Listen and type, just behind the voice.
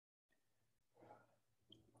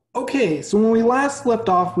Okay, so when we last left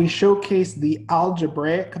off, we showcased the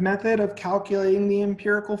algebraic method of calculating the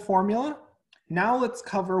empirical formula. Now let's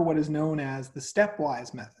cover what is known as the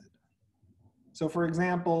stepwise method. So for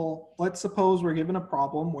example, let's suppose we're given a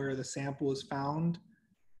problem where the sample is found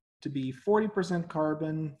to be 40%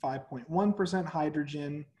 carbon, 5.1%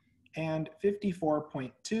 hydrogen, and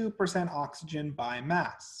 54.2% oxygen by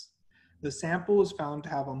mass. The sample is found to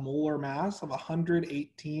have a molar mass of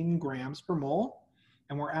 118 grams per mole,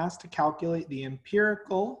 and we're asked to calculate the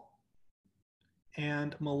empirical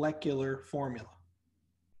and molecular formula.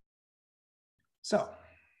 So,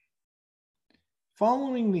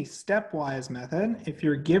 following the stepwise method, if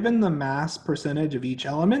you're given the mass percentage of each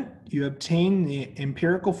element, you obtain the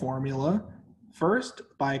empirical formula first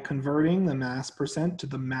by converting the mass percent to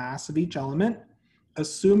the mass of each element,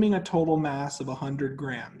 assuming a total mass of 100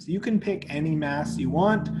 grams. You can pick any mass you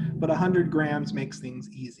want, but 100 grams makes things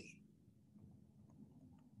easy.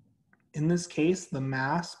 In this case, the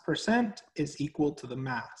mass percent is equal to the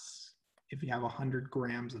mass if you have 100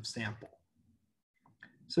 grams of sample.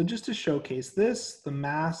 So just to showcase this, the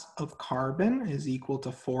mass of carbon is equal to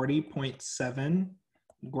 40.7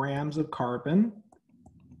 grams of carbon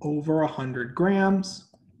over 100 grams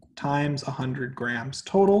times 100 grams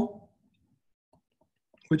total,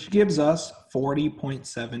 which gives us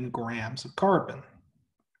 40.7 grams of carbon.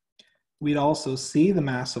 We'd also see the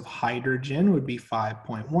mass of hydrogen would be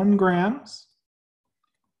 5.1 grams,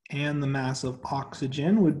 and the mass of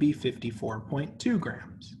oxygen would be 54.2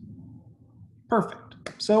 grams. Perfect.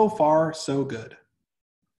 So far, so good.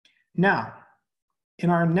 Now,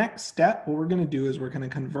 in our next step, what we're going to do is we're going to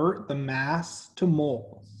convert the mass to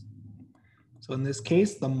moles. So in this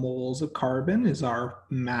case, the moles of carbon is our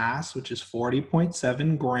mass, which is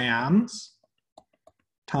 40.7 grams,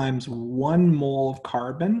 times 1 mole of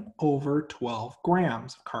carbon over 12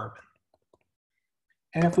 grams of carbon.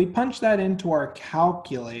 And if we punch that into our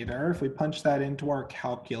calculator,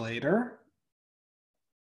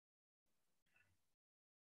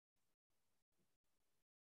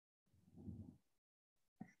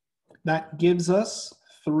 that gives us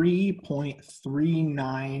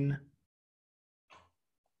 3.39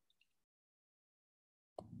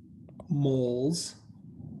 moles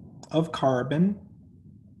of carbon.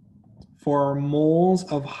 For moles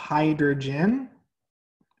of hydrogen,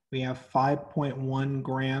 we have 5.1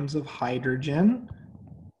 grams of hydrogen.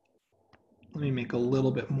 Let me make a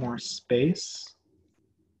little bit more space.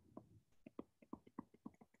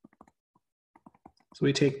 So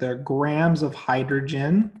we take the grams of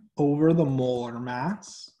hydrogen over the molar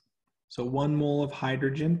mass. So 1 mole of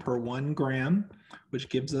hydrogen per 1 gram, which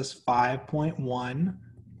gives us 5.1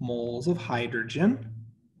 moles of hydrogen.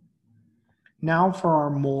 Now for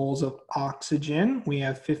our moles of oxygen, we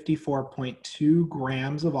have 54.2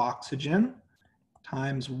 grams of oxygen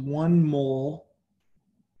times 1 mole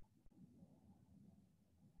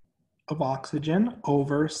of oxygen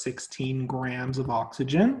over 16 grams of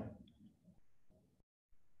oxygen.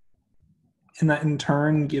 And that in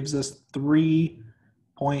turn gives us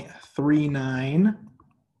 3.39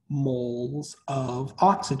 moles of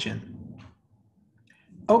oxygen.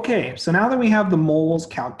 Okay, so now that we have the moles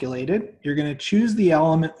calculated, you're going to choose the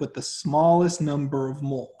element with the smallest number of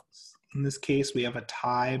moles. In this case, we have a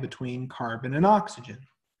tie between carbon and oxygen.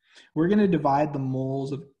 We're going to divide the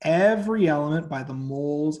moles of every element by the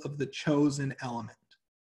moles of the chosen element.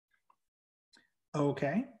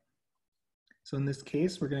 Okay, so in this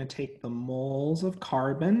case, we're going to take the moles of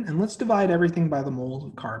carbon, and let's divide everything by the moles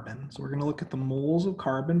of carbon. So we're going to look at the moles of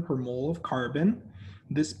carbon per mole of carbon.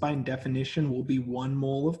 This, by definition, will be 1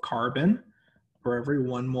 mole of carbon for every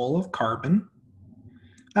 1 mole of carbon.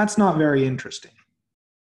 That's not very interesting.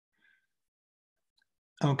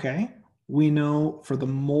 Okay, we know for the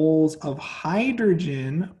moles of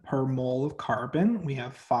hydrogen per mole of carbon, we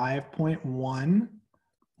have 5.1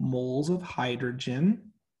 moles of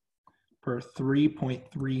hydrogen per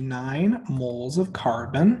 3.39 moles of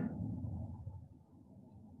carbon.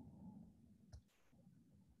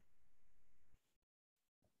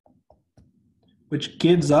 Which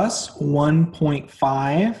gives us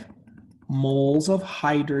 1.5 moles of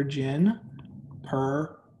hydrogen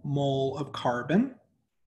per mole of carbon.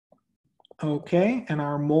 Okay, and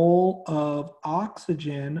our mole of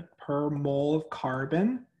oxygen per mole of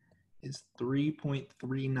carbon is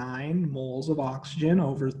 3.39 moles of oxygen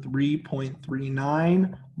over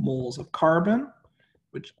 3.39 moles of carbon,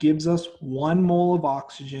 which gives us 1 mole of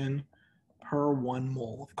oxygen per 1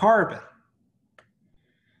 mole of carbon.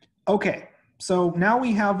 Okay. So now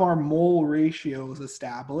we have our mole ratios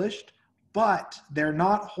established, but they're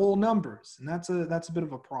not whole numbers, and that's a bit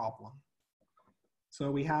of a problem.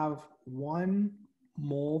 So we have 1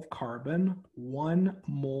 mole of carbon, 1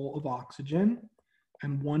 mole of oxygen,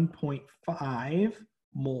 and 1.5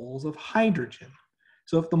 moles of hydrogen.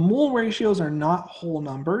 So if the mole ratios are not whole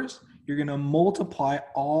numbers, you're going to multiply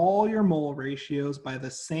all your mole ratios by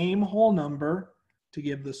the same whole number to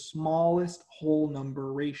give the smallest whole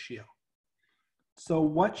number ratio. So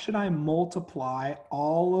what should I multiply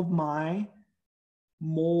all of my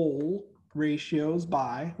mole ratios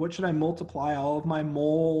by? What should I multiply all of my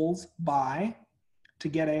moles by to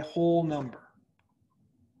get a whole number?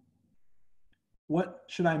 What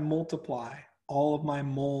should I multiply all of my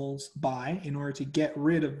moles by in order to get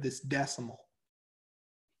rid of this decimal?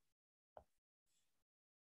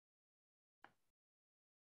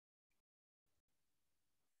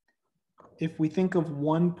 If we think of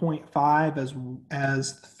 1.5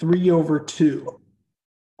 as 3 over 2,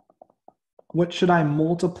 what should I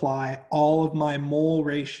multiply all of my mole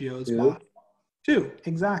ratios by? 2,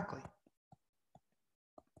 exactly.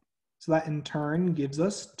 So that in turn gives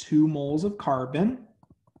us 2 moles of carbon,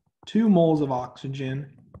 2 moles of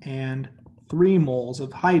oxygen, and 3 moles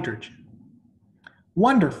of hydrogen.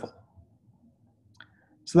 Wonderful.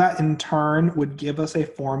 So that in turn would give us a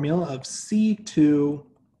formula of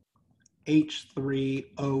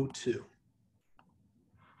C2H3O2.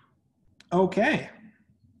 Okay.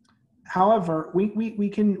 However, we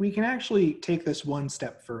can actually take this one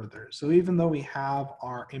step further. So even though we have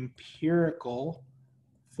our empirical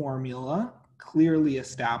formula clearly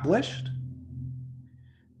established,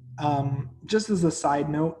 just as a side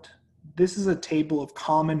note, this is a table of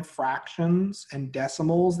common fractions and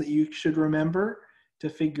decimals that you should remember to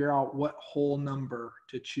figure out what whole number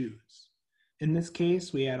to choose. In this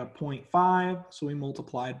case, we had a 0.5, so we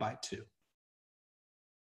multiplied by 2.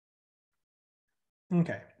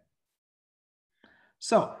 Okay.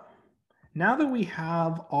 So now that we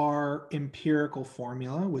have our empirical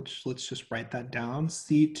formula, which let's just write that down,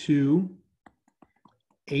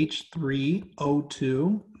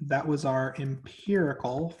 C2H3O2, that was our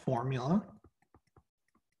empirical formula.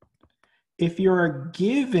 If you're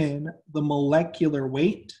given the molecular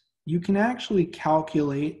weight, you can actually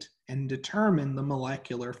calculate and determine the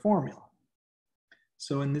molecular formula.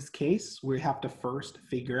 So in this case, we have to first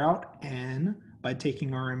figure out N by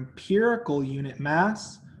taking our empirical unit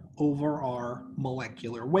mass over our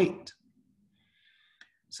molecular weight.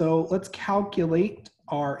 So let's calculate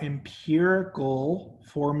our empirical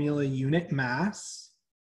formula unit mass.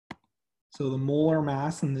 So the molar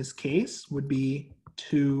mass in this case would be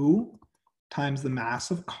 2 times the mass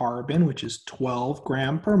of carbon, which is 12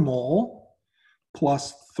 gram per mole,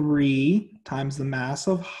 plus 3 times the mass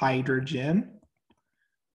of hydrogen,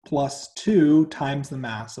 plus 2 times the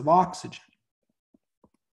mass of oxygen.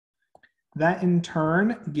 That in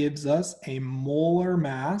turn gives us a molar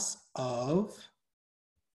mass of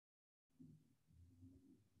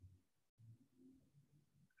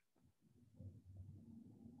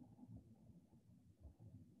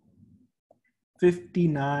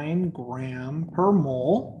 59 gram per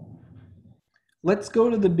mole. Let's go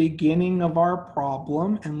to the beginning of our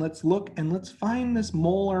problem and let's look and let's find this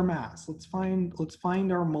molar mass. Let's find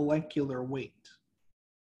our molecular weight.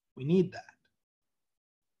 We need that.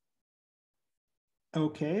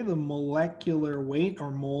 Okay, the molecular weight or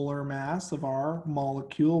molar mass of our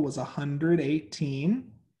molecule was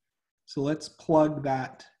 118. So let's plug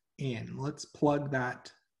that in. Let's plug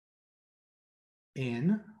that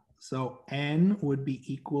in. So N would be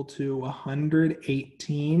equal to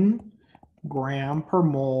 118 gram per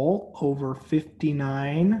mole over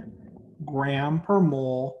 59 gram per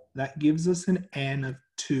mole. That gives us an N of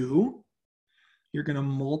 2. You're going to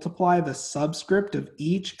multiply the subscript of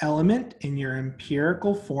each element in your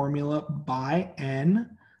empirical formula by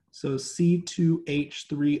N. So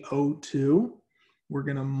C2H3O2. We're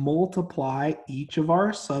going to multiply each of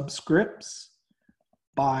our subscripts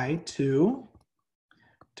by 2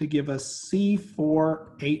 to give us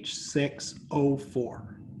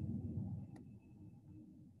C4H6O4.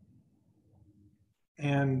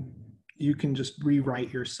 And you can just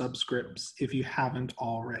rewrite your subscripts if you haven't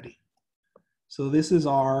already. So this is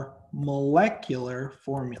our molecular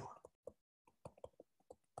formula.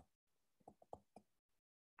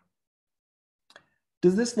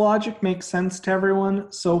 Does this logic make sense to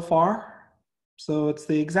everyone so far? So it's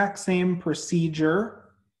the exact same procedure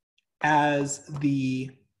as the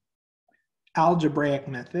algebraic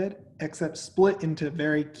method, except split into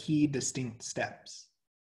very key distinct steps.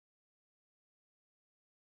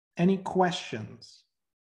 Any questions?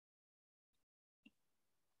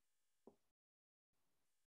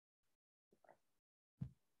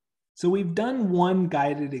 So we've done one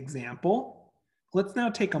guided example. Let's now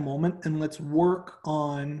take a moment and let's work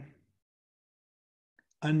on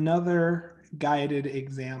another guided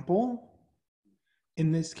example.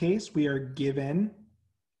 In this case, we are given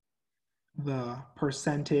the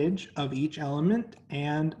percentage of each element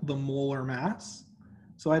and the molar mass.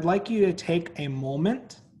 So I'd like you to take a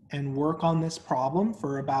moment and work on this problem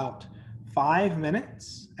for about 5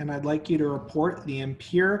 minutes. And I'd like you to report the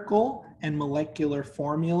empirical and molecular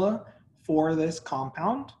formula for this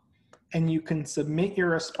compound. And you can submit your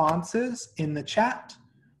responses in the chat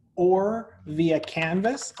or via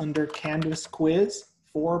Canvas under Canvas Quiz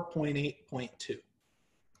 4.8.2.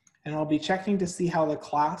 And I'll be checking to see how the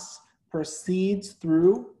class proceeds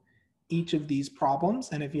through each of these problems.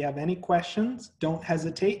 And if you have any questions, don't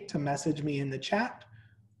hesitate to message me in the chat,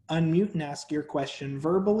 unmute and ask your question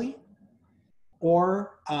verbally,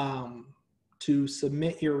 or to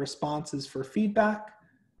submit your responses for feedback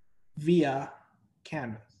via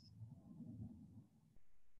Canvas.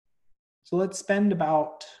 So let's spend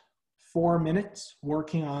about 4 minutes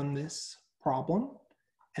working on this problem,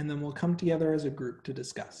 and then we'll come together as a group to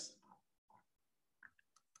discuss.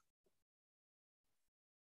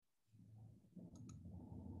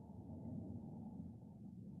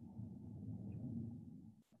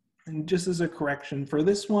 And just as a correction for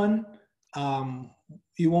this one,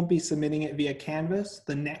 you won't be submitting it via Canvas.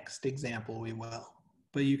 The next example we will.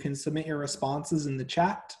 But you can submit your responses in the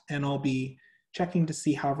chat, and I'll be checking to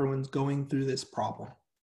see how everyone's going through this problem.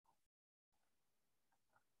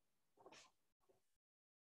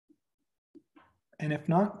 And if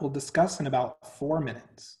not, we'll discuss in about 4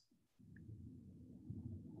 minutes.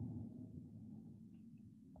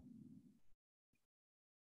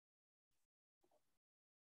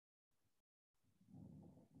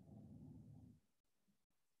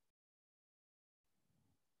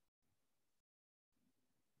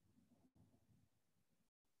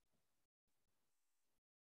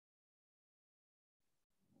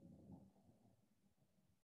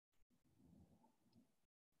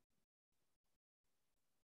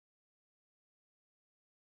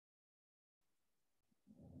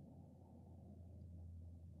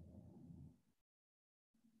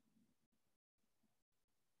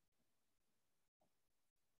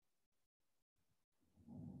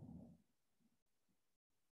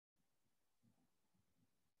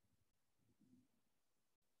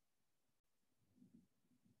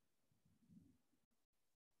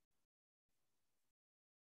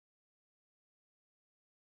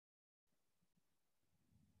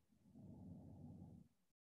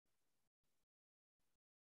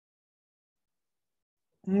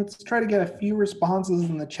 Let's try to get a few responses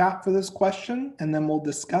in the chat for this question, and then we'll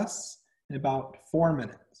discuss in about 4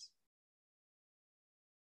 minutes.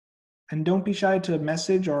 And don't be shy to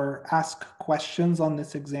message or ask questions on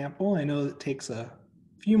this example. I know it takes a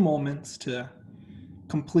few moments to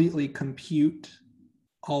completely compute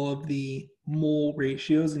all of the mole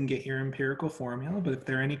ratios and get your empirical formula, but if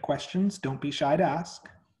there are any questions, don't be shy to ask.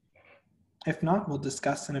 If not, we'll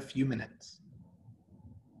discuss in a few minutes.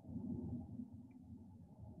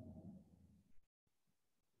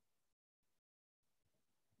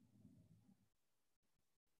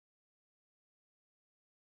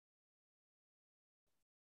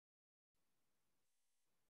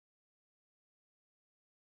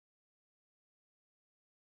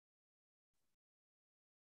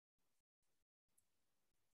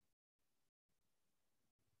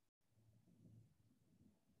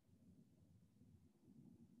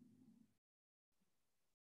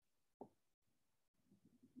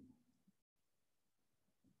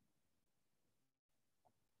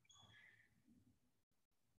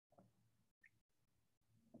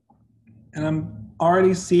 And I'm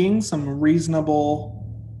already seeing some reasonable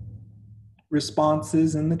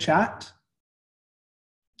responses in the chat.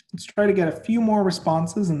 Let's try to get a few more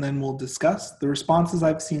responses and then we'll discuss. The responses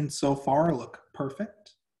I've seen so far look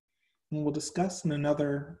perfect. And we'll discuss in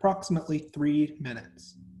another approximately 3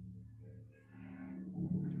 minutes.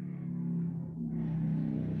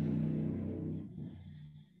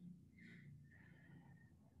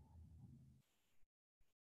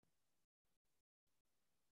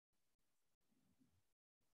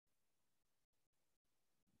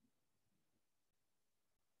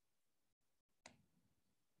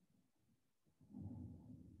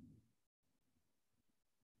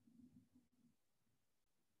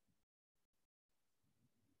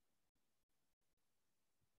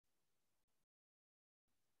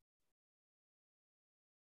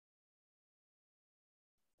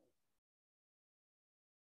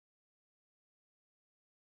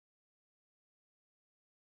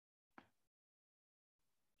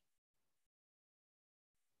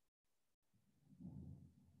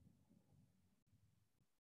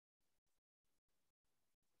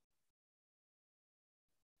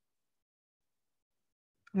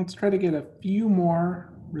 Let's try to get a few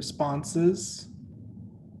more responses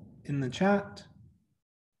in the chat.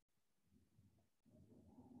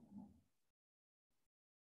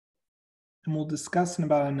 And we'll discuss in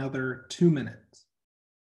about another 2 minutes.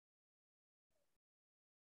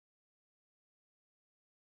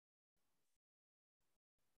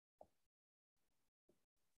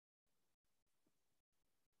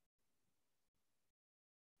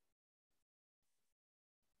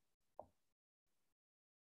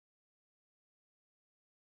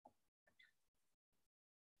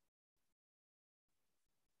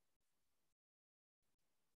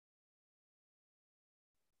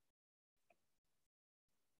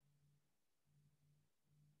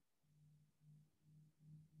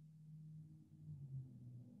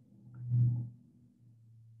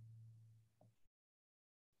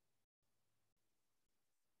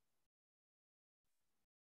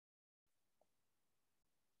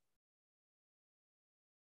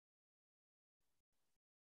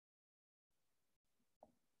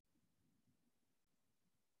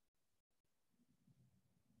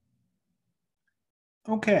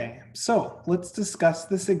 Okay, so let's discuss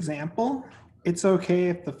this example. It's okay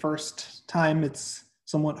if the first time it's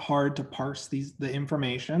somewhat hard to parse the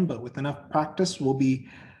information, but with enough practice, we'll be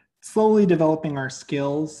slowly developing our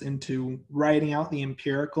skills into writing out the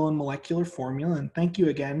empirical and molecular formula. And thank you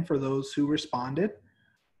again for those who responded.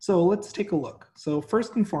 So let's take a look. So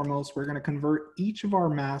first and foremost, we're going to convert each of our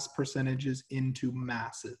mass percentages into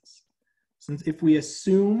masses. Since if we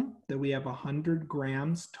assume that we have 100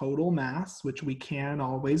 grams total mass, which we can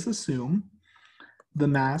always assume, the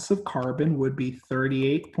mass of carbon would be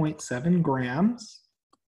 38.7 grams.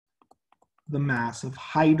 The mass of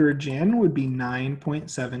hydrogen would be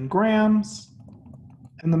 9.7 grams.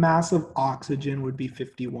 And the mass of oxygen would be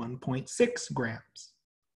 51.6 grams.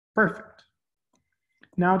 Perfect.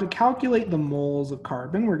 Now to calculate the moles of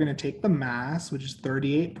carbon, we're going to take the mass, which is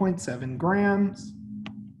 38.7 grams,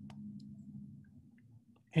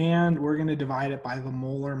 and we're going to divide it by the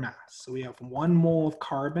molar mass. So we have 1 mole of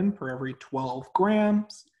carbon per every 12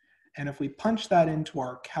 grams. And if we punch that into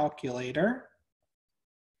our calculator,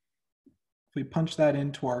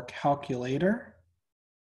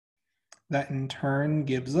 that in turn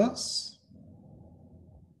gives us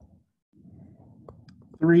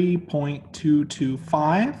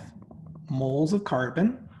 3.225 moles of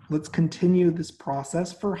carbon. Let's continue this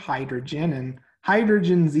process for hydrogen, and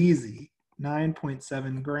hydrogen's easy.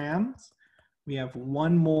 9.7 grams. We have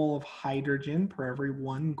 1 mole of hydrogen per every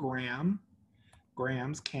 1 gram.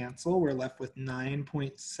 Grams cancel. We're left with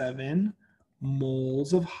 9.7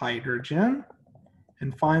 moles of hydrogen.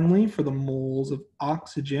 And finally, for the moles of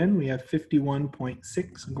oxygen, we have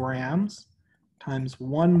 51.6 grams times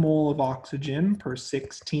 1 mole of oxygen per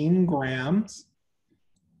 16 grams.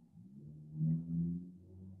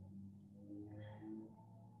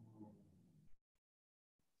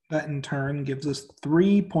 That in turn gives us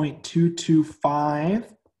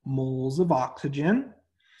 3.225 moles of oxygen.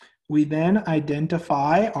 We then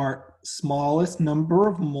identify our smallest number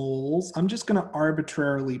of moles. I'm just going to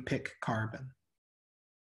arbitrarily pick carbon.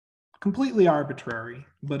 Completely arbitrary,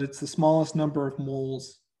 but it's the smallest number of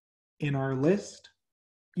moles in our list.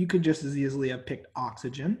 You could just as easily have picked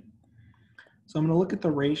oxygen. So I'm going to look at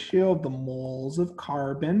the ratio of the moles of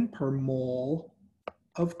carbon per mole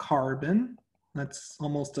of carbon. That's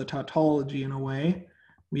almost a tautology in a way.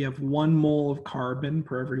 We have 1 mole of carbon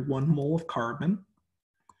per every 1 mole of carbon.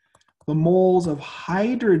 The moles of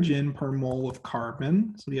hydrogen per mole of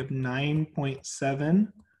carbon, so we have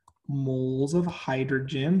 9.7 moles of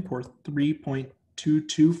hydrogen per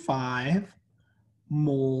 3.225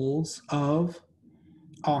 moles of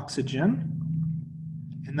oxygen.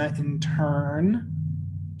 And that in turn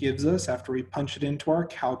gives us, after we punch it into our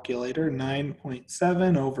calculator,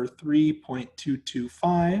 9.7 over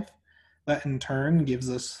 3.225. That in turn gives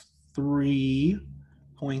us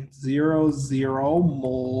 3.00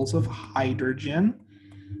 moles of hydrogen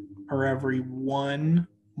per every 1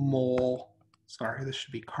 mole, sorry, this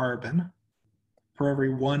should be carbon, per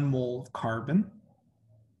every 1 mole of carbon.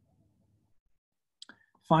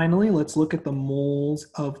 Finally, let's look at the moles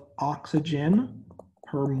of oxygen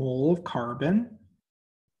per mole of carbon,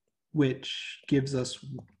 which gives us,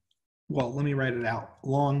 well, let me write it out,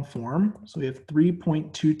 long form. So we have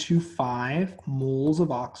 3.225 moles of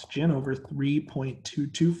oxygen over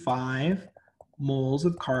 3.225 moles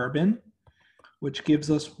of carbon, which gives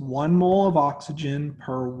us 1 mole of oxygen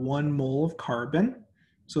per 1 mole of carbon.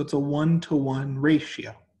 So it's a 1-to-1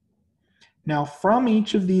 ratio. Now from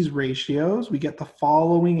each of these ratios, we get the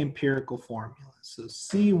following empirical formula. So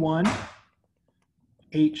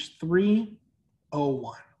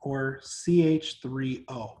C1H3O1. or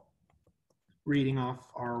CH3O. Reading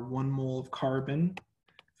off our 1 mole of carbon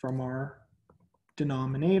from our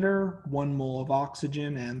denominator, 1 mole of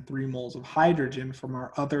oxygen, and 3 moles of hydrogen from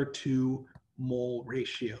our other 2 mole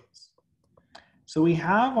ratios. So we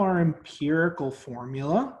have our empirical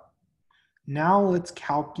formula. Now let's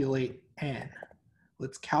calculate N.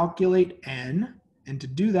 Let's calculate N. And to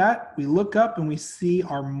do that, we look up and we see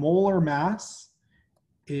our molar mass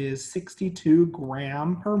is 62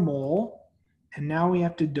 gram per mole. And now we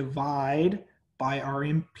have to divide by our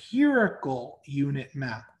empirical unit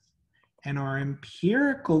mass. And our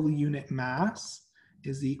empirical unit mass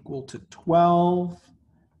is equal to 12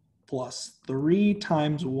 plus 3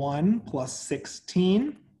 times 1 plus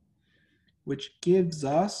 16, which gives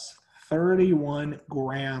us 31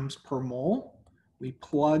 grams per mole. We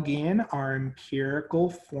plug in our empirical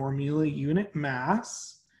formula unit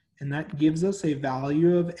mass, and that gives us a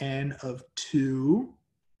value of N of 2.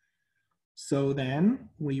 So then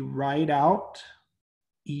we write out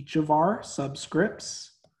each of our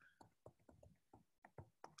subscripts,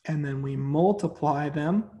 and then we multiply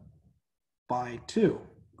them by 2,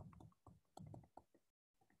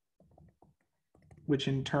 which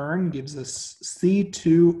in turn gives us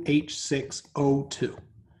C2H6O2,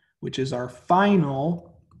 which is our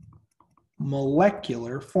final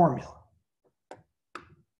molecular formula.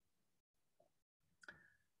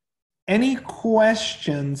 Any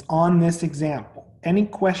questions on this example? Any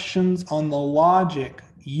questions on the logic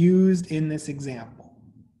used in this example?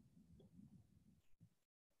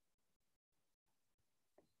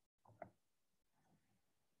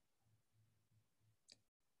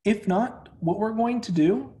 If not, what we're going to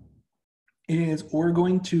do is we're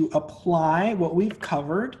going to apply what we've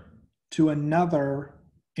covered to another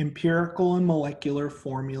empirical and molecular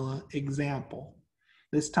formula example.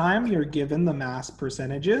 This time you're given the mass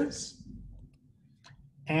percentages,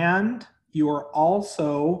 and you are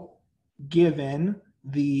also given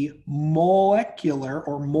the molecular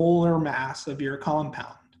or molar mass of your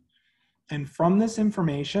compound. And from this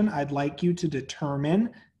information, I'd like you to determine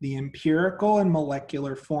the empirical and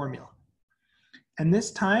molecular formula. And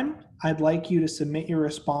this time, I'd like you to submit your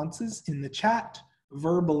responses in the chat,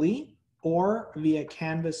 verbally, or via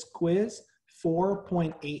Canvas quiz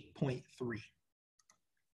 4.8.3.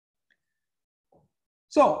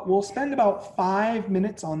 So we'll spend about 5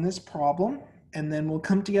 minutes on this problem, and then we'll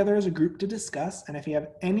come together as a group to discuss. And if you have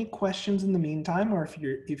any questions in the meantime, or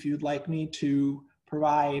if you'd like me to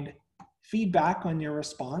provide feedback on your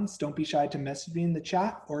response, don't be shy to message me in the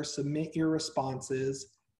chat or submit your responses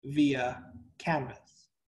via Canvas.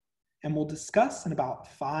 And we'll discuss in about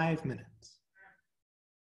 5 minutes.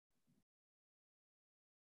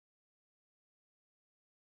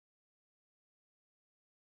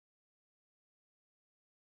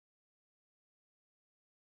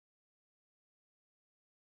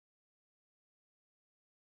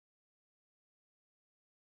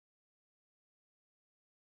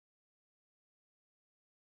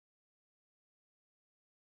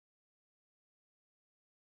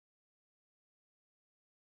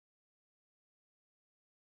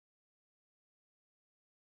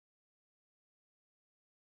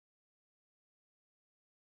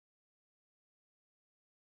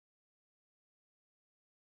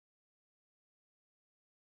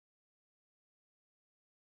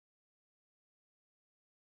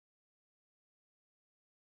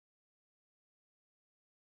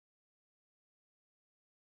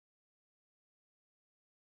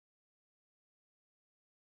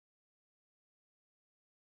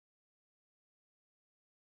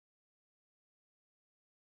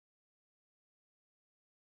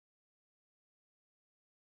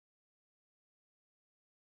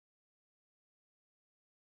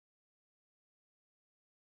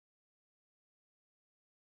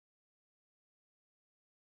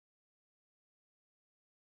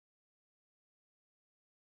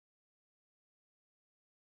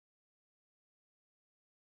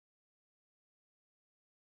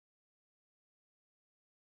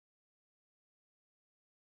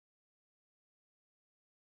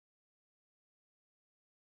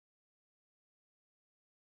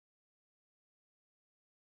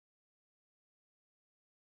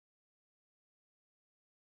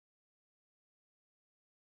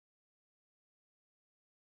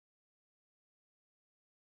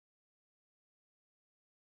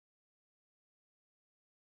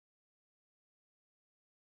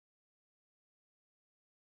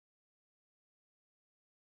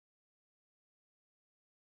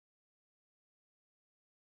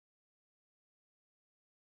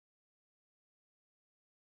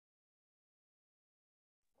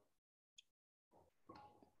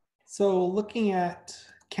 So looking at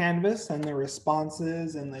Canvas and the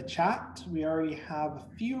responses in the chat. We already have a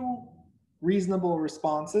few reasonable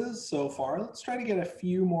responses so far. Let's try to get a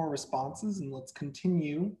few more responses and let's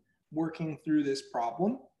continue working through this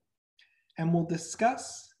problem. And we'll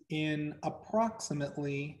discuss in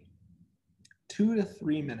approximately 2 to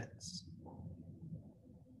 3 minutes.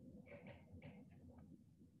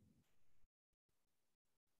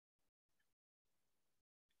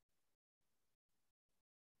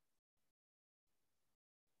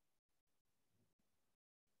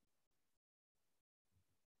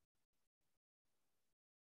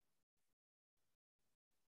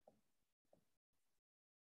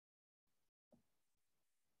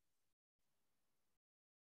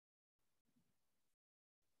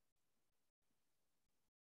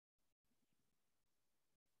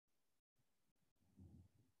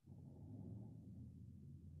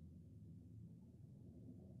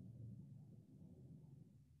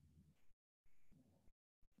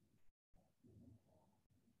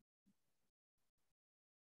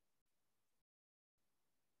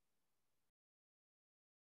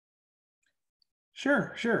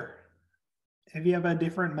 Sure. If you have a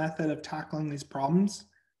different method of tackling these problems,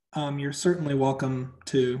 you're certainly welcome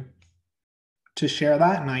to share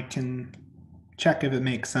that and I can check if it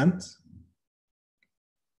makes sense.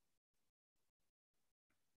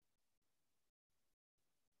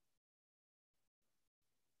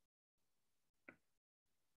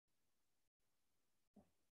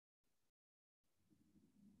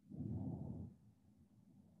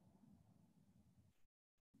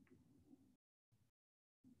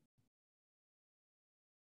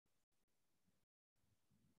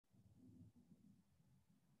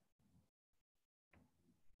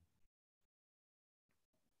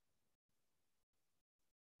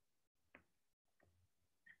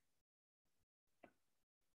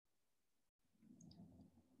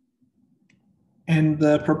 And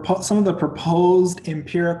some of the proposed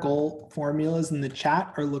empirical formulas in the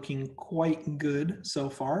chat are looking quite good so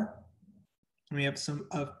far. And we have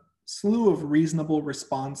a slew of reasonable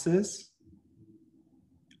responses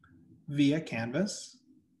via Canvas.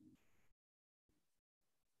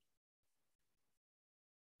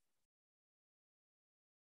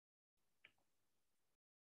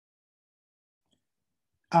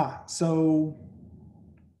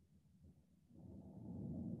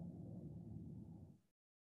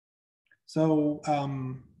 For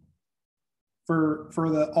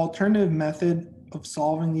the alternative method of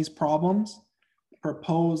solving these problems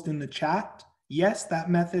proposed in the chat, yes, that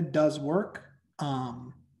method does work.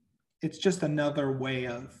 It's just another way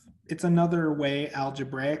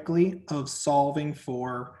algebraically of solving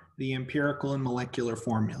for the empirical and molecular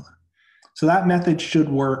formula. So that method should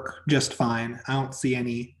work just fine. I don't see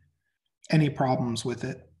any problems with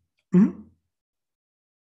it. Mm-hmm.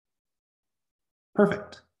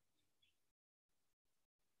 Perfect.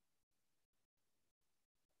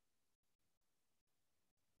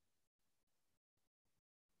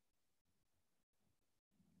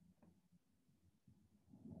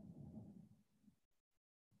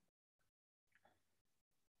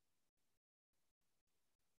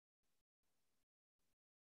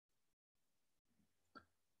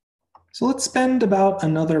 So let's spend about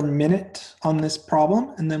another minute on this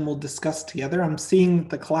problem and then we'll discuss together. I'm seeing that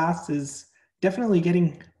the class is definitely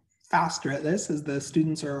getting faster at this as the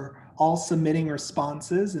students are all submitting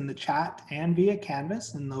responses in the chat and via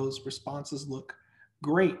Canvas, and those responses look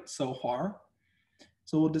great so far.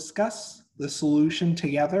 So we'll discuss the solution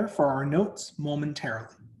together for our notes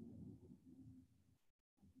momentarily.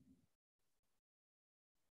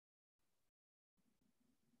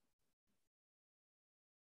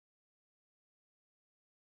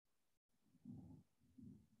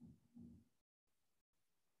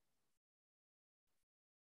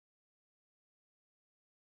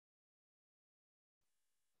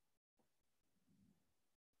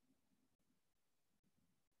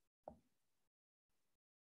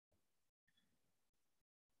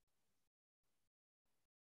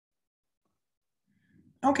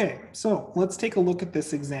 Okay, so let's take a look at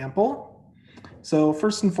this example. So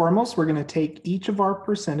first and foremost, we're going to take each of our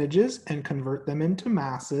percentages and convert them into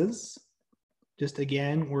masses. Just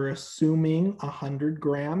again, we're assuming 100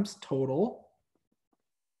 grams total.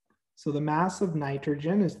 So the mass of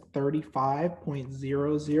nitrogen is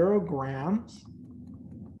 35.00 grams.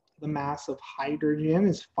 The mass of hydrogen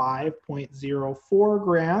is 5.04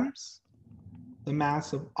 grams. The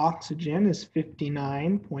mass of oxygen is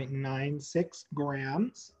 59.96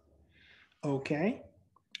 grams. Okay.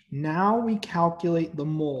 Now we calculate the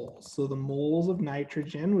moles. So the moles of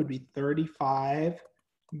nitrogen would be 35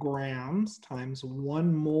 grams times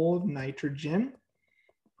 1 mole of nitrogen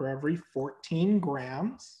per every 14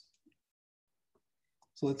 grams.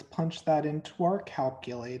 So let's punch that into our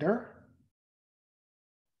calculator.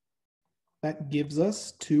 That gives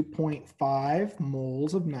us 2.5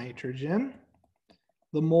 moles of nitrogen.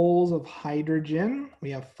 The moles of hydrogen, we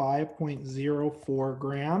have 5.04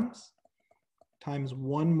 grams times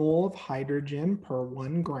 1 mole of hydrogen per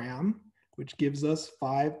 1 gram, which gives us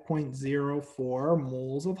 5.04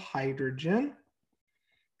 moles of hydrogen.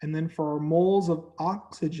 And then for our moles of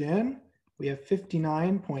oxygen, we have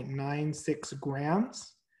 59.96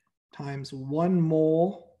 grams times 1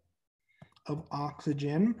 mole of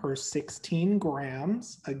oxygen per 16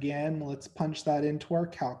 grams. Again, let's punch that into our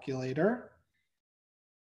calculator.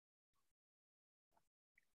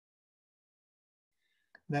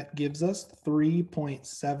 That gives us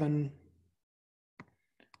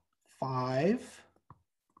 3.75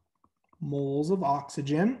 moles of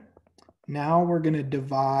oxygen. Now we're going to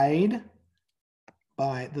divide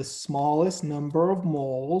by the smallest number of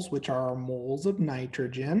moles, which are our moles of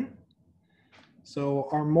nitrogen. So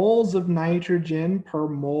our moles of nitrogen per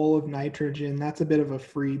mole of nitrogen, that's a bit of a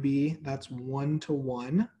freebie. That's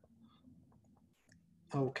 1:1.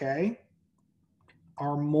 Okay.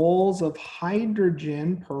 Our moles of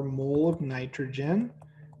hydrogen per mole of nitrogen.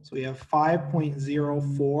 So we have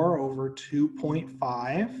 5.04 over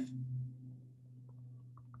 2.5.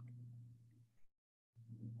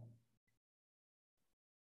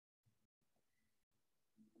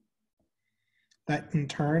 That in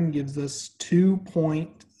turn gives us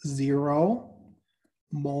 2.0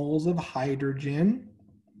 moles of hydrogen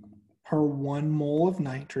per 1 mole of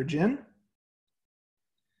nitrogen.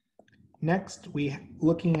 Next,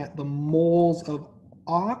 looking at the moles of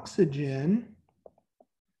oxygen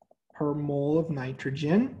per mole of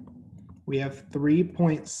nitrogen. We have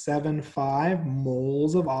 3.75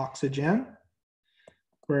 moles of oxygen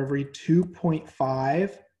for every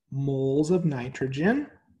 2.5 moles of nitrogen,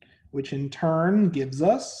 which in turn gives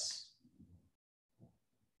us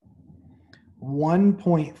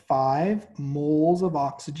 1.5 moles of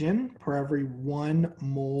oxygen per every 1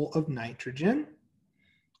 mole of nitrogen.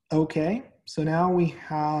 Okay, so now we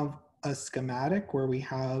have a schematic where we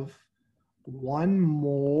have 1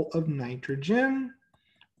 mole of nitrogen,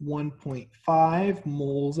 1.5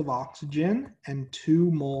 moles of oxygen, and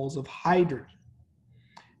 2 moles of hydrogen.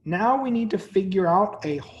 Now we need to figure out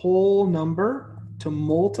a whole number to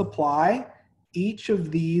multiply each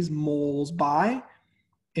of these moles by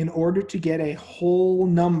in order to get a whole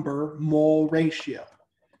number mole ratio.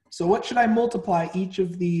 So what should I multiply each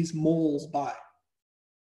of these moles by?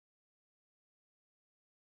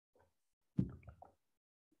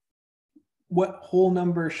 What whole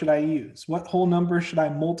number should I use? What whole number should I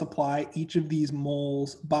multiply each of these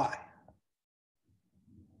moles by?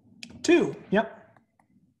 2, yep.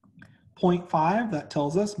 0.5, that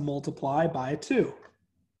tells us multiply by 2.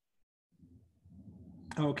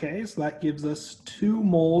 Okay, so that gives us 2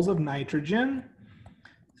 moles of nitrogen,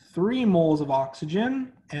 3 moles of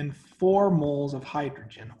oxygen, and 4 moles of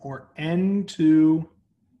hydrogen, or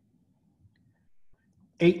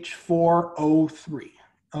N2H4O3.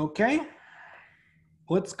 Okay,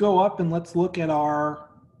 let's go up and let's look at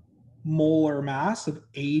our molar mass of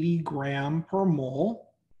 80 gram per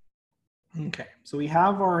mole. Okay, so we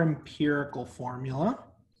have our empirical formula,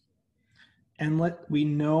 and we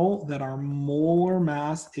know that our molar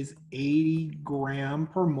mass is 80 gram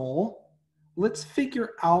per mole. Let's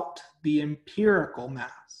figure out the empirical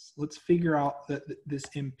mass. Let's figure out this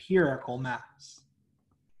empirical mass.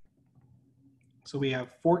 So we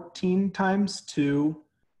have 14 times 2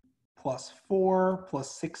 plus 4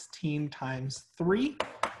 plus 16 times 3.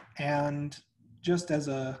 And just as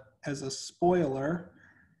a spoiler,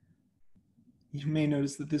 you may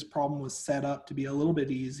notice that this problem was set up to be a little bit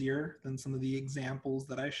easier than some of the examples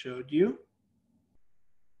that I showed you,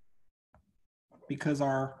 because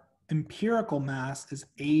our empirical mass is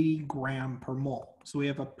 80 gram per mole. So we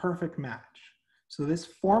have a perfect match. So this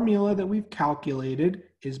formula that we've calculated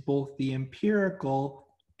is both the empirical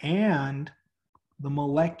and the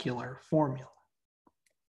molecular formula.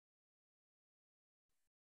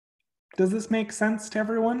 Does this make sense to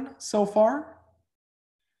everyone so far?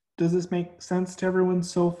 Does this make sense to everyone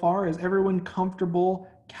so far? Is everyone comfortable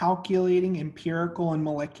calculating empirical and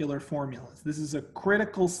molecular formulas? This is a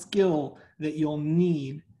critical skill that you'll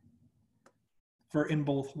need in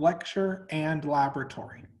both lecture and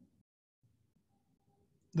laboratory.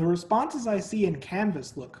 The responses I see in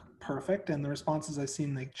Canvas look perfect, and the responses I see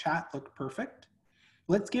in the chat look perfect.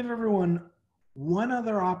 Let's give everyone one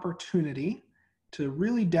other opportunity to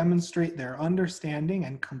really demonstrate their understanding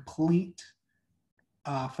and complete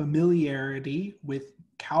familiarity with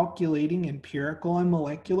calculating empirical and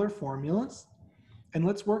molecular formulas. And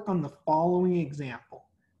let's work on the following example.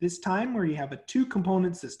 This time where you have a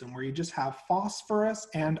two-component system where you just have phosphorus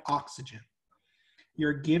and oxygen.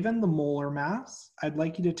 You're given the molar mass. I'd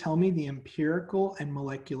like you to tell me the empirical and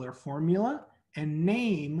molecular formula and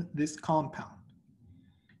name this compound.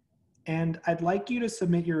 And I'd like you to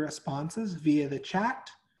submit your responses via the chat,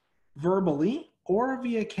 verbally, or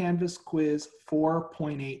via Canvas quiz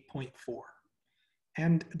 4.8.4.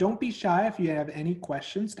 And don't be shy if you have any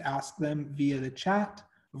questions to ask them via the chat,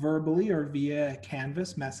 verbally, or via a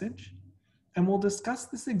Canvas message. And we'll discuss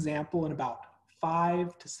this example in about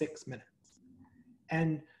 5 to 6 minutes.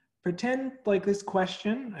 And pretend like this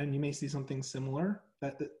question, and you may see something similar,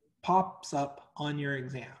 that pops up on your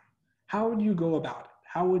exam. How would you go about it?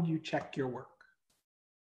 How would you check your work?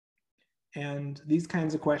 And these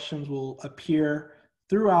kinds of questions will appear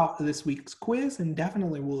throughout this week's quiz and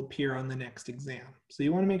definitely will appear on the next exam. So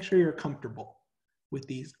you want to make sure you're comfortable with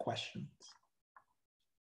these questions.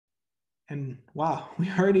 And wow, we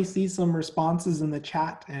already see some responses in the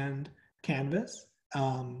chat and Canvas.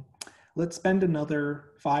 Let's spend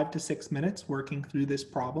another 5 to 6 minutes working through this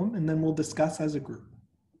problem, and then we'll discuss as a group.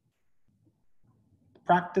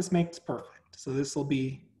 Practice makes perfect. So this will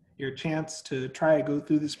be your chance to try to go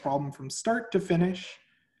through this problem from start to finish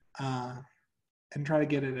and try to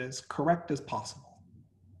get it as correct as possible.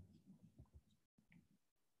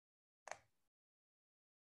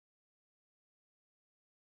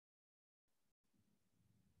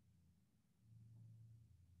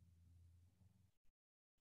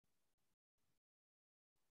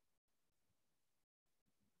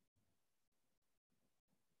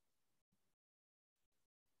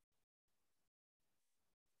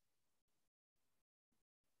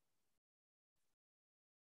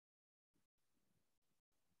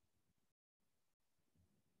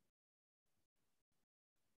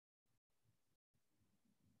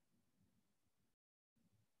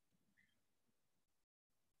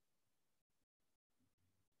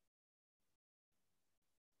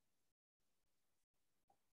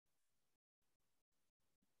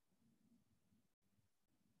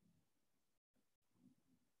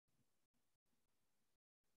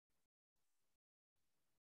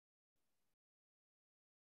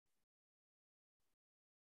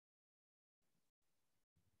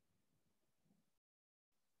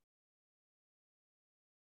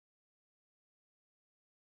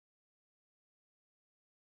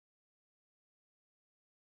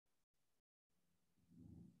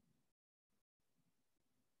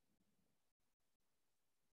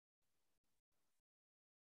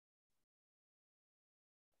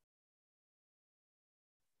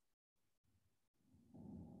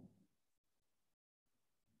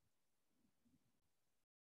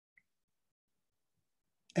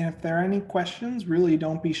 And if there are any questions, really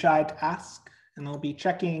don't be shy to ask. And I'll be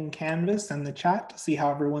checking Canvas and the chat to see how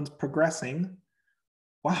everyone's progressing.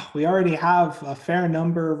 Wow, we already have a fair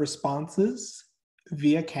number of responses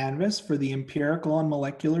via Canvas for the empirical and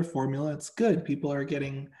molecular formula. It's good. People are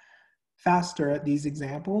getting faster at these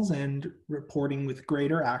examples and reporting with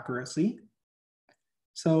greater accuracy.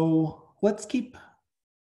 So let's keep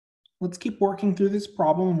working through this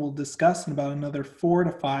problem, and we'll discuss in about another 4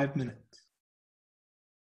 to 5 minutes.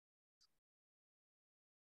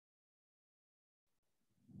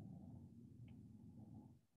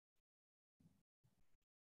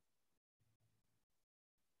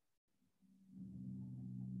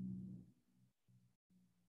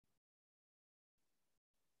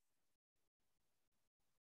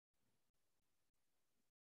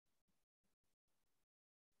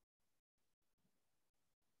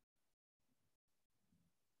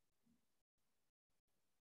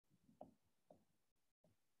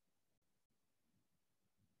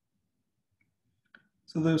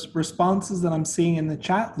 So those responses that I'm seeing in the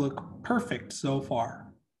chat look perfect so far.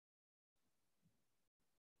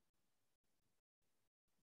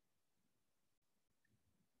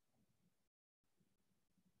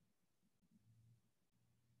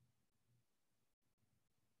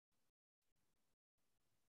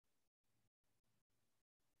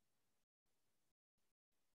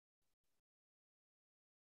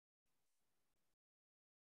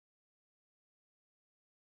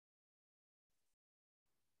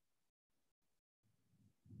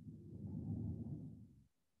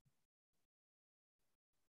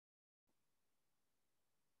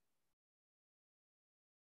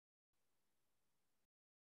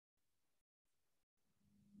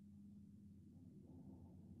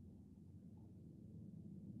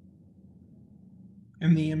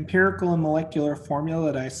 And the empirical and molecular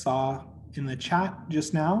formula that I saw in the chat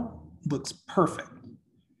just now looks perfect.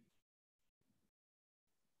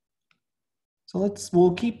 So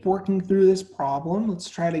we'll keep working through this problem. Let's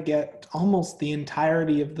try to get almost the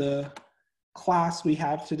entirety of the class we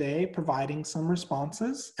have today providing some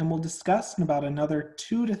responses, and we'll discuss in about another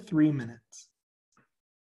 2 to 3 minutes.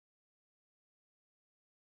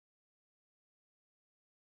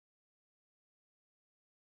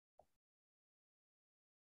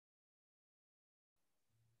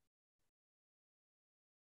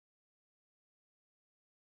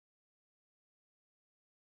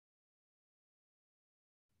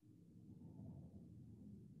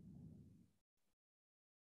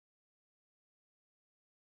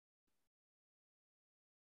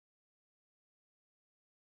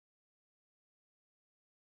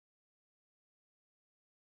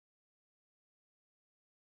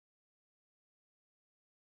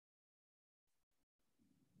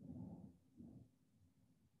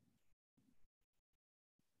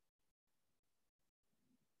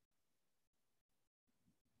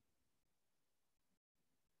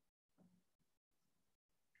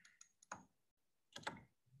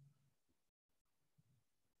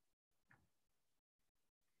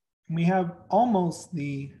 We have almost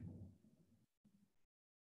the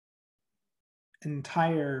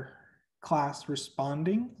entire class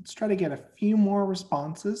responding. Let's try to get a few more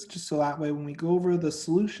responses, just so that way when we go over the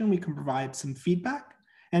solution, we can provide some feedback.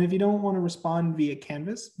 And if you don't want to respond via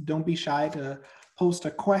Canvas, don't be shy to post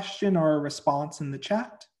a question or a response in the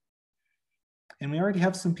chat. And we already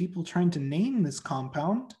have some people trying to name this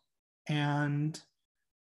compound, and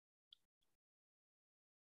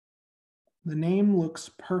the name looks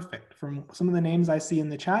perfect. From some of the names I see in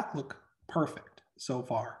the chat look perfect so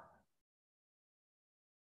far.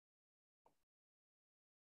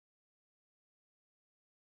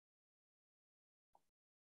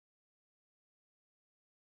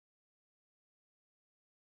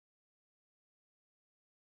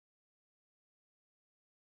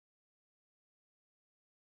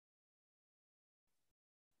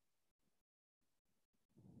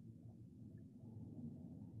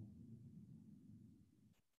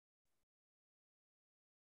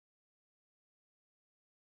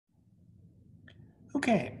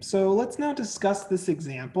 Okay, so let's now discuss this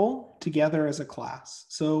example together as a class.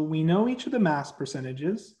 So we know each of the mass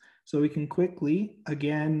percentages, so we can quickly,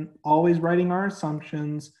 again, always writing our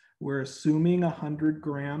assumptions, we're assuming 100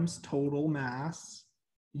 grams total mass.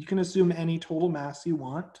 You can assume any total mass you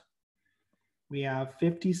want. We have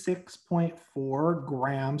 56.4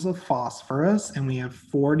 grams of phosphorus, and we have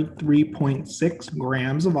 43.6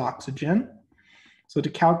 grams of oxygen. So to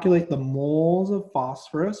calculate the moles of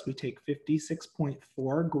phosphorus, we take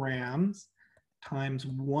 56.4 grams times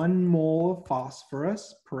 1 mole of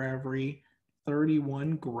phosphorus per every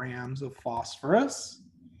 31 grams of phosphorus.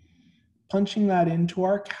 Punching that into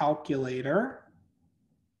our calculator,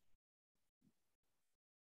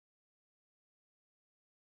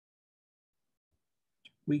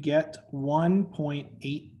 we get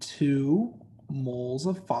 1.82 moles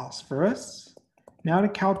of phosphorus. Now to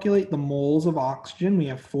calculate the moles of oxygen, we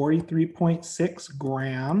have 43.6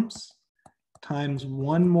 grams times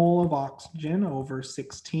 1 mole of oxygen over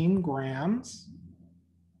 16 grams.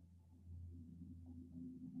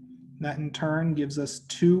 That in turn gives us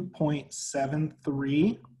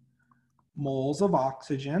 2.73 moles of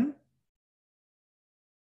oxygen.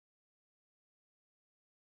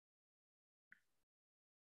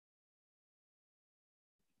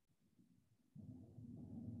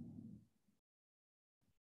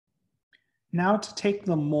 Now to take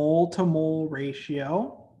the mole to mole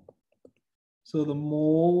ratio. So the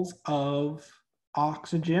moles of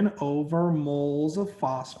oxygen over moles of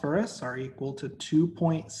phosphorus are equal to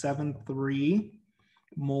 2.73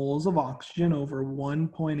 moles of oxygen over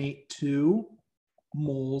 1.82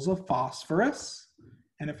 moles of phosphorus.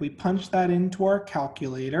 And if we punch that into our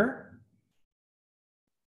calculator,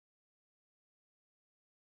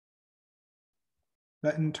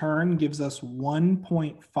 that in turn gives us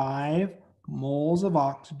 1.5 moles of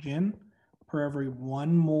oxygen per every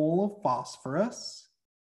 1 mole of phosphorus.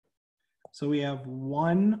 So we have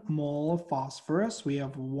 1 mole of phosphorus, we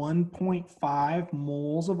have 1.5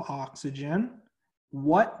 moles of oxygen.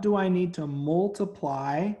 What do I need to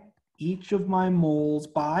multiply each of my moles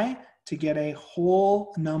by to get a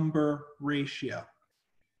whole number ratio?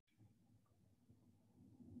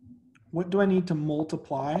 What do I need to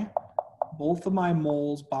multiply both of my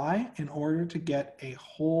moles by in order to get a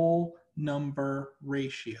whole number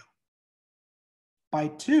ratio? By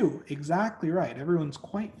 2, exactly right. Everyone's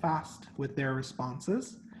quite fast with their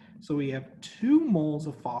responses. So we have 2 moles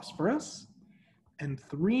of phosphorus and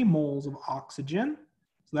 3 moles of oxygen.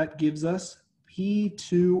 So that gives us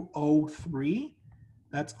P2O3.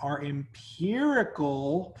 That's our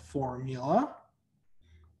empirical formula.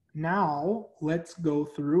 Now let's go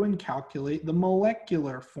through and calculate the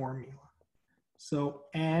molecular formula. So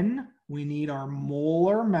N, we need our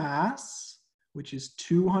molar mass, which is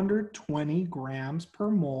 220 grams per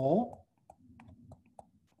mole.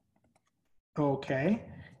 Okay,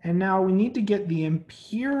 and now we need to get the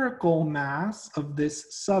empirical mass of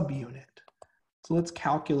this subunit. So let's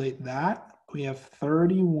calculate that. We have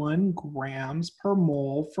 31 grams per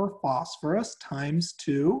mole for phosphorus times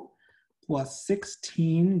 2, plus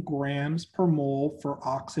 16 grams per mole for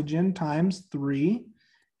oxygen times 3.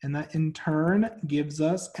 And that in turn gives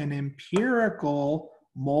us an empirical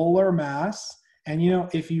molar mass. And you know,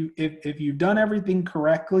 if you've done everything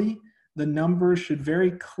correctly, the numbers should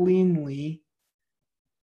very cleanly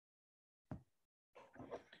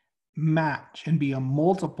match and be a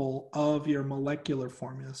multiple of your molecular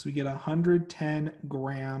formula. So we get 110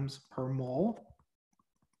 grams per mole.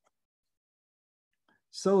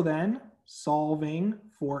 So then, solving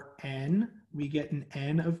for N, we get an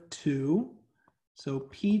N of 2. So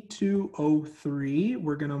P2O3,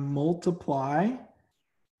 we're going to multiply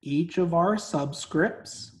each of our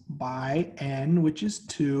subscripts by N, which is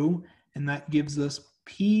 2, and that gives us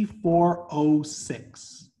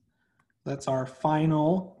P4O6. That's our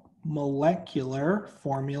final molecular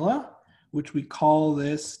formula, which we call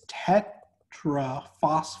this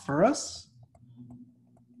tetraphosphorus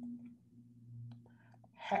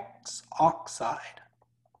hexoxide.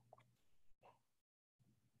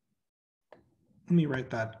 Let me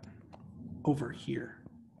write that over here.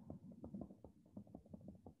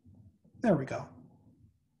 There we go.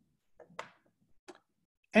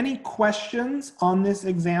 Any questions on this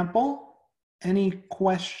example? Any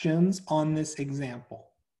questions on this example?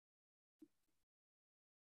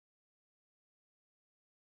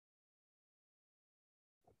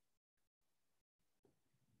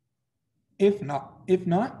 If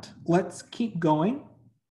not, let's keep going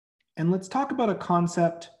and let's talk about a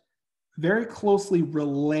concept very closely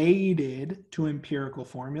related to empirical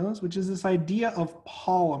formulas, which is this idea of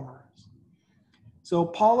polymers. So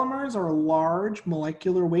polymers are large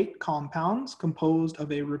molecular weight compounds composed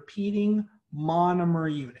of a repeating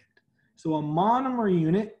monomer unit. So a monomer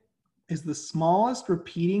unit is the smallest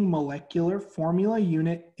repeating molecular formula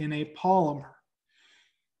unit in a polymer.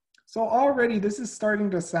 So already this is starting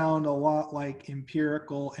to sound a lot like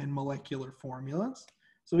empirical and molecular formulas.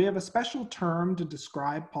 So we have a special term to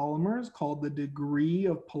describe polymers called the degree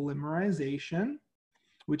of polymerization,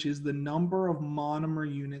 which is the number of monomer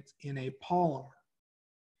units in a polymer.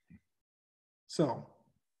 So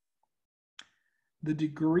the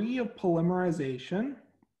degree of polymerization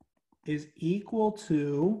is equal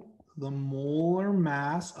to the molar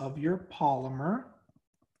mass of your polymer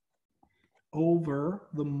over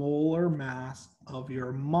the molar mass of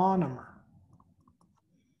your monomer.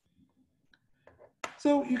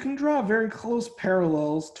 So you can draw very close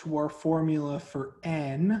parallels to our formula for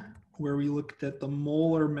N, where we looked at the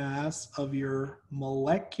molar mass of your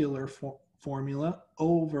molecular formula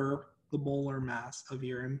over the molar mass of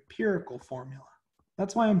your empirical formula.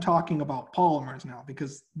 That's why I'm talking about polymers now,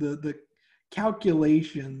 because the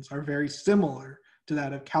calculations are very similar to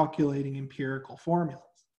that of calculating empirical formulas.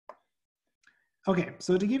 Okay,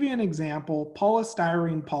 so to give you an example,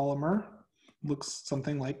 polystyrene polymer looks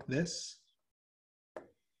something like this.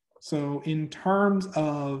 So in terms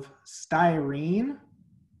of styrene,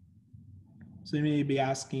 so you may be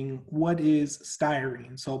asking, what is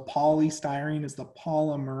styrene? So polystyrene is the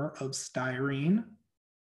polymer of styrene.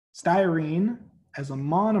 Styrene as a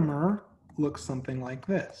monomer looks something like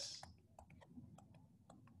this.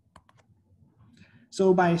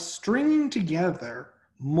 So by stringing together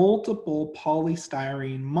multiple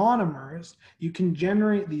polystyrene monomers, you can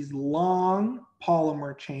generate these long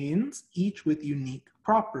polymer chains, each with unique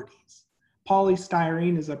properties.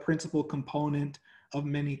 Polystyrene is a principal component of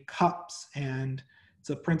many cups, and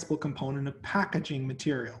it's a principal component of packaging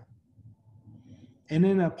material. And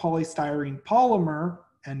in a polystyrene polymer,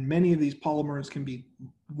 and many of these polymers can be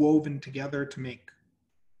woven together to make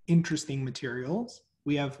interesting materials,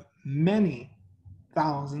 we have many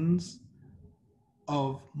thousands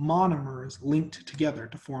of monomers linked together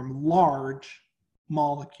to form large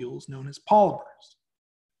molecules known as polymers.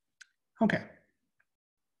 Okay,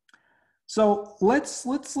 so let's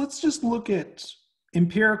just look at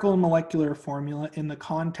empirical and molecular formula in the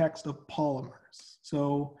context of polymers.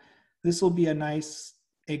 So this will be a nice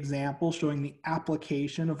example showing the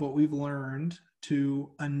application of what we've learned to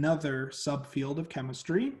another subfield of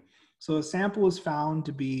chemistry. So a sample is found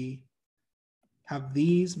to have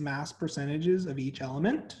these mass percentages of each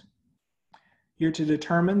element. You're to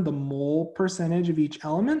determine the mole percentage of each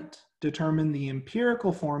element, determine the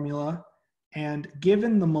empirical formula, And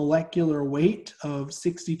given the molecular weight of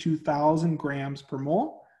 62,000 grams per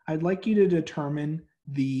mole, I'd like you to determine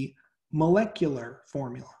the molecular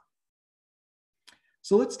formula.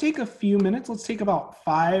 So let's take a few minutes, let's take about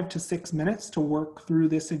 5 to 6 minutes to work through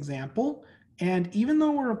this example. And even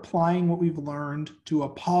though we're applying what we've learned to a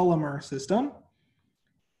polymer system,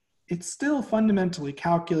 it's still fundamentally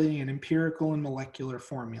calculating an empirical and molecular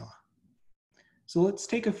formula. So let's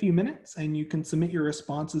take a few minutes and you can submit your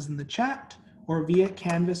responses in the chat or via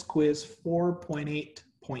Canvas quiz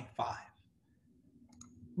 4.8.5.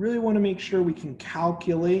 Really want to make sure we can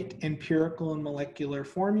calculate empirical and molecular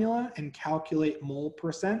formula and calculate mole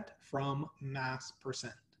percent from mass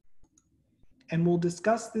percent. And we'll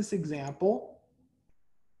discuss this example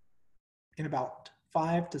in about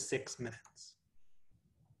 5 to 6 minutes.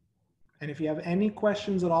 And if you have any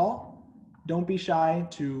questions at all, don't be shy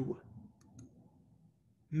to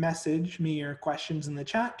message me your questions in the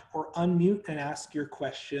chat or unmute and ask your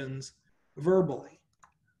questions verbally.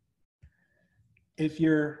 If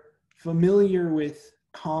you're familiar with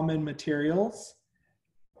common materials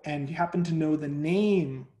and you happen to know the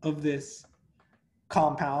name of this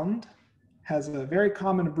compound, has a very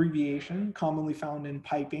common abbreviation commonly found in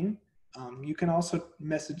piping. You can also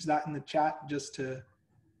message that in the chat just to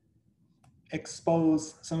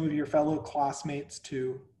expose some of your fellow classmates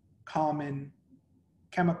to common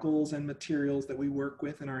chemicals and materials that we work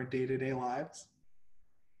with in our day-to-day lives.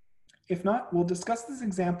 If not, we'll discuss this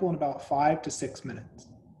example in about 5 to 6 minutes.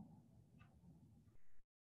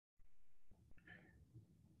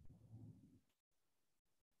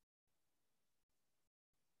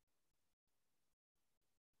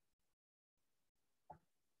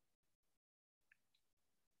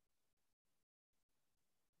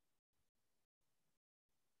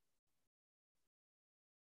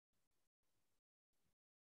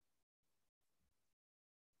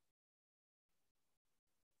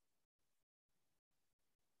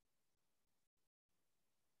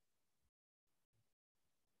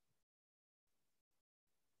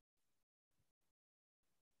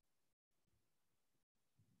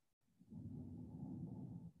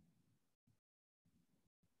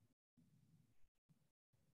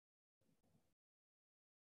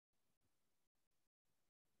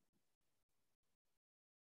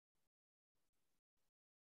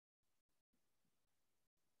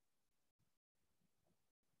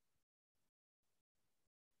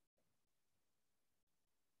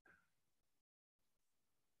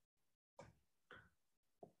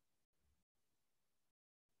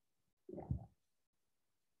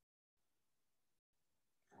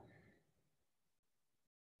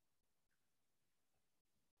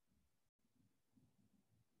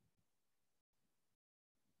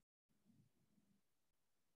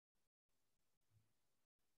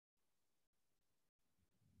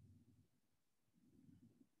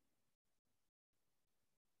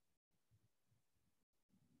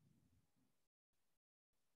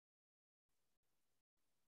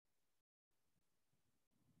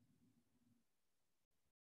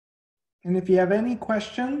 And if you have any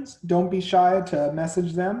questions, don't be shy to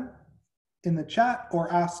message them in the chat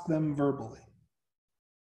or ask them verbally.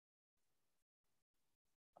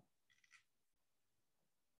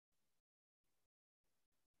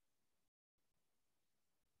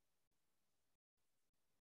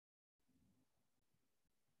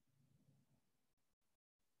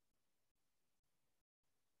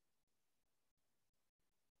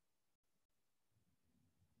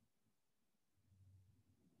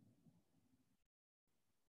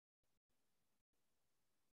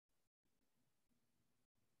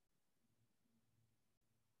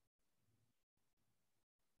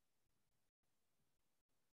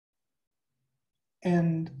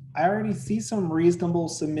 And I already see some reasonable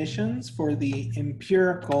submissions for the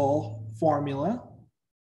empirical formula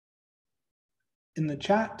in the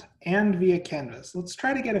chat and via Canvas. Let's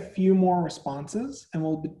try to get a few more responses and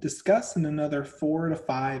we'll discuss in another 4 to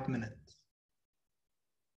 5 minutes.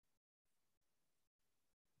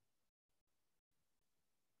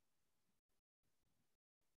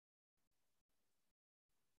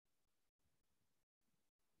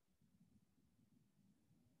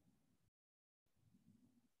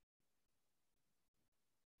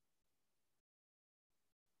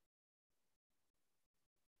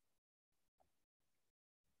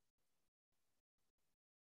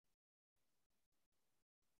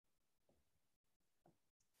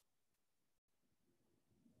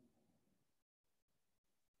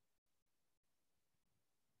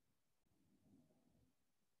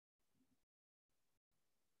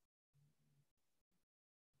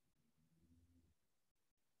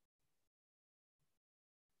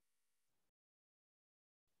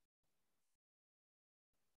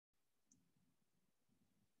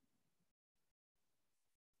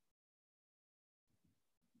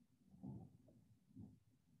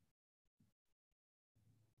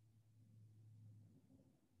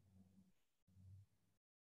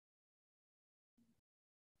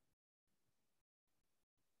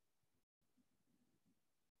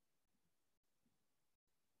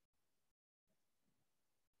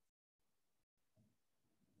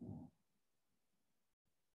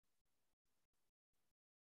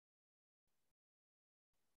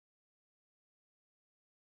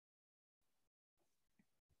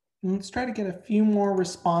 And let's try to get a few more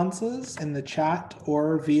responses in the chat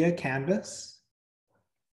or via Canvas.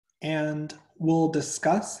 And we'll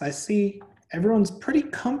discuss. I see everyone's pretty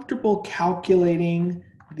comfortable calculating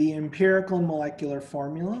the empirical and molecular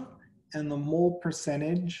formula, and the mole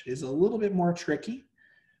percentage is a little bit more tricky.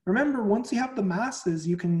 Remember, once you have the masses,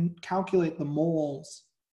 you can calculate the moles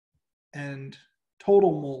and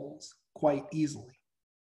total moles quite easily.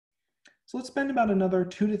 So let's spend about another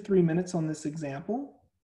 2 to 3 minutes on this example,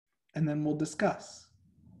 and then we'll discuss.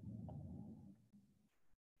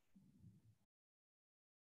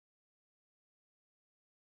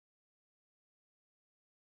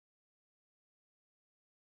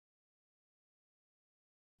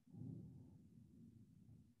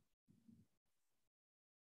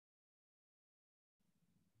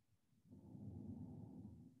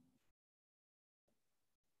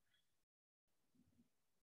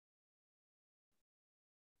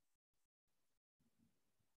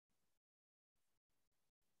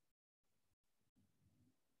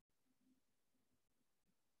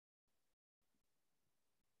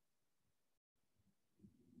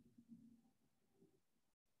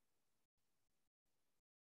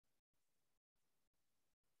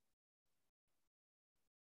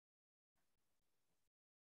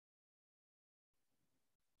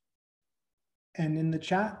 And in the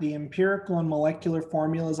chat, the empirical and molecular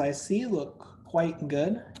formulas I see look quite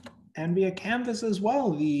good. And via Canvas as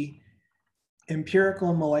well, the empirical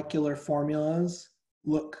and molecular formulas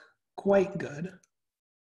look quite good.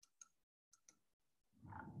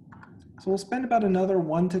 So we'll spend about another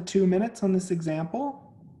 1 to 2 minutes on this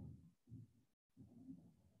example.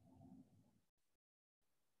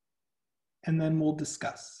 And then we'll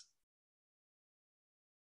discuss.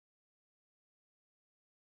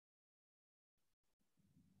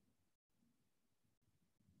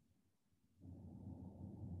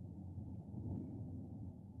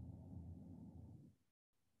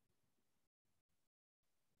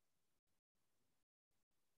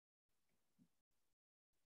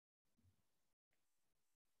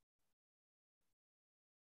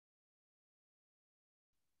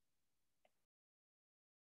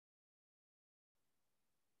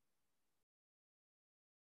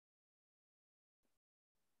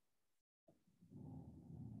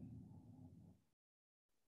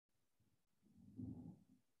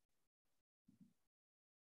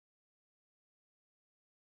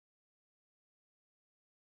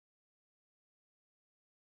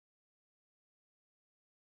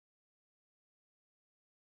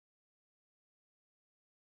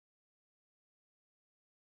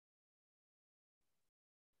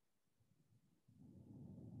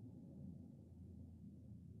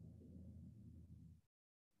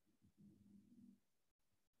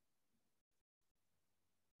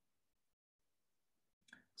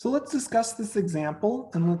 So let's discuss this example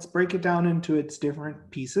and let's break it down into its different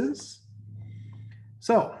pieces.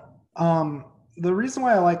 So the reason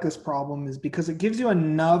why I like this problem is because it gives you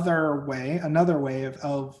another way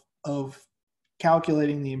of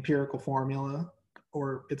calculating the empirical formula,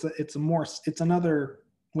 or it's another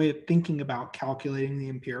way of thinking about calculating the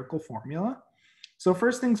empirical formula. So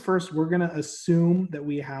first things first, we're going to assume that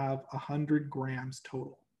we have 100 grams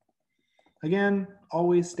total. Again,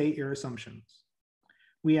 always state your assumptions.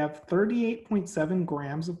 We have 38.7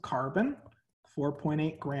 grams of carbon,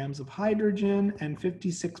 4.8 grams of hydrogen, and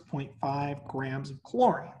 56.5 grams of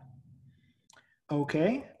chlorine.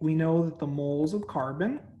 Okay, we know that the moles of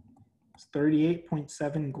carbon is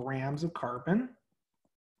 38.7 grams of carbon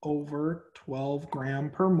over 12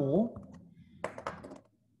 gram per mole,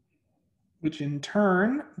 which in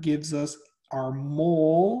turn gives us our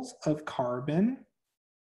moles of carbon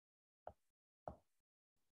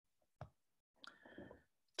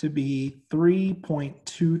to be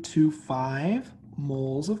 3.225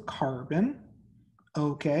 moles of carbon.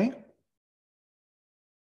 Okay.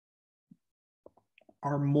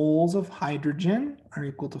 Our moles of hydrogen are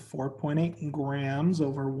equal to 4.8 grams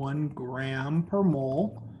over 1 gram per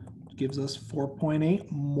mole, which gives us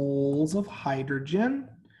 4.8 moles of hydrogen.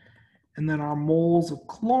 And then our moles of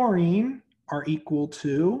chlorine are equal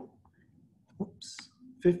to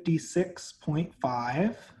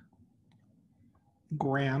 56.5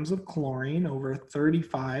 grams of chlorine over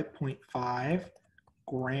 35.5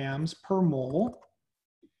 grams per mole,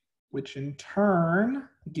 which in turn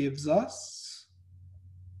gives us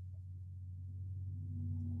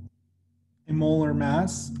a molar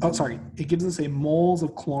mass, it gives us a moles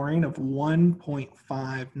of chlorine of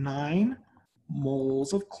 1.59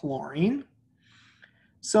 moles of chlorine.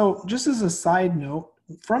 So just as a side note,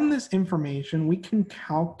 from this information, we can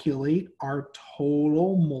calculate our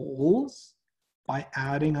total moles by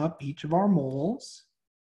adding up each of our moles.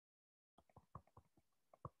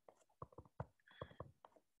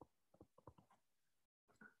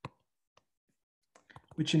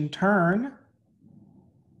 which in turn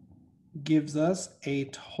gives us a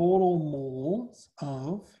total moles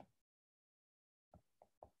of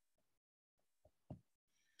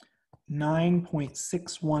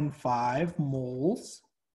 9.615 moles.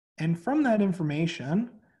 And from that information,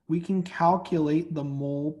 we can calculate the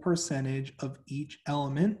mole percentage of each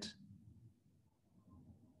element.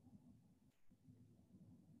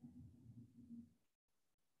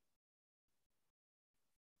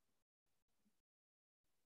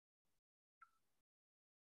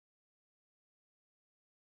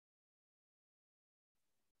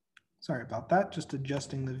 Sorry about that, just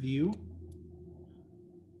adjusting the view.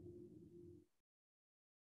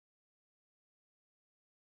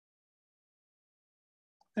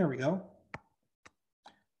 There we go.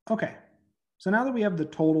 Okay, so now that we have the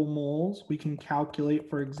total moles, we can calculate,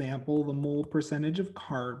 for example, the mole percentage of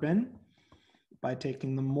carbon by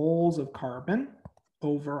taking the moles of carbon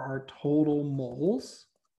over our total moles.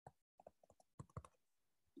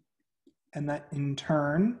 And that in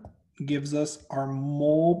turn gives us our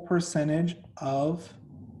mole percentage of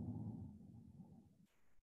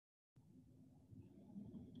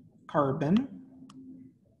carbon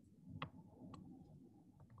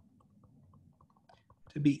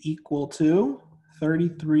to be equal to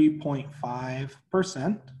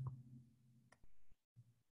 33.5%.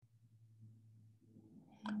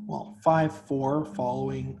 Well, 5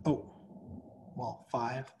 following,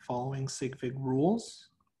 5 following sig fig rules.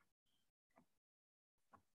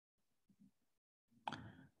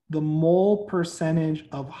 The mole percentage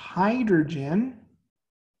of hydrogen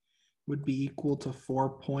would be equal to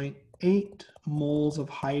 4.8 moles of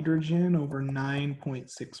hydrogen over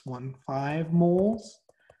 9.615 moles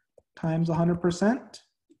times 100%.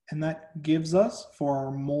 And that gives us, for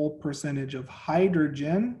our mole percentage of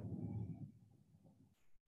hydrogen,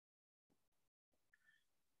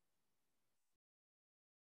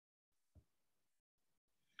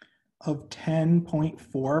 of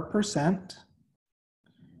 10.4%.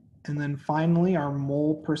 And then finally, our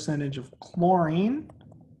mole percentage of chlorine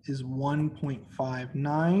is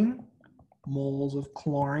 1.59 moles of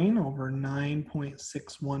chlorine over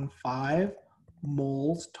 9.615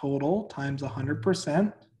 moles total times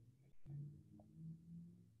 100%,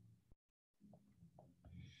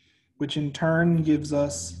 which in turn gives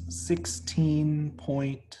us 16.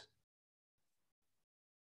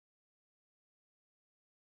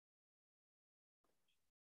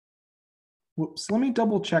 Whoops, let me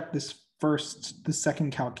double check the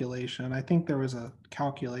second calculation. I think there was a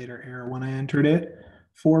calculator error when I entered it.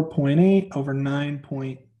 4.8 over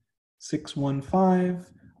 9.615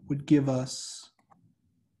 would give us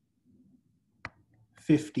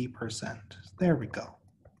 50%. There we go.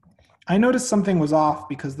 I noticed something was off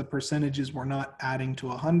because the percentages were not adding to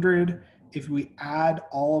 100. If we add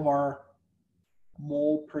all of our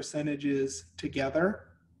mole percentages together,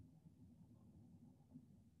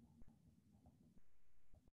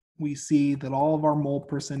 we see that all of our mole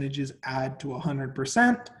percentages add to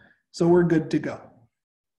 100%, so we're good to go.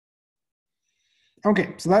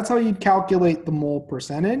 Okay, so that's how you'd calculate the mole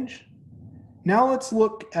percentage. Now let's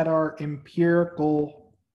look at our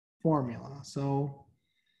empirical formula. So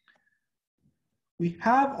we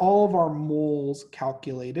have all of our moles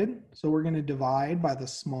calculated, so we're going to divide by the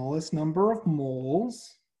smallest number of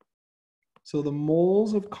moles. So the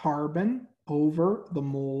moles of carbon over the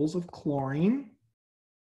moles of chlorine.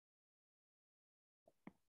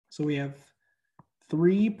 So we have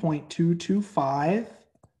 3.225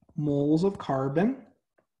 moles of carbon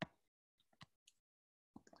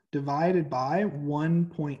divided by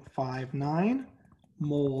 1.59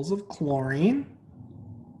 moles of chlorine,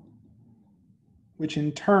 which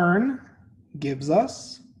in turn gives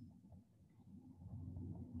us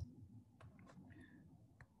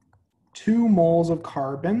 2 moles of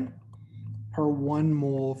carbon per 1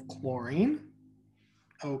 mole of chlorine.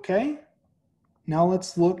 Okay. Now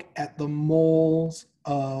let's look at the moles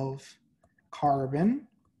of carbon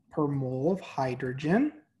per mole of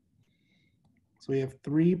hydrogen. So we have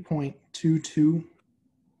 3.22.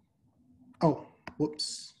 Oh,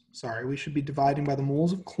 whoops. Sorry, we should be dividing by the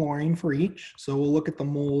moles of chlorine for each. So we'll look at the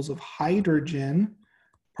moles of hydrogen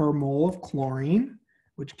per mole of chlorine,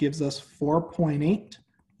 which gives us 4.8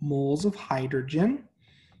 moles of hydrogen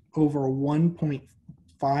over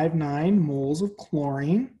 1.59 moles of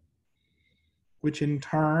chlorine, which in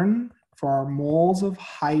turn, for our moles of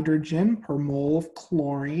hydrogen per mole of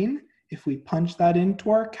chlorine, if we punch that into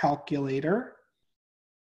our calculator,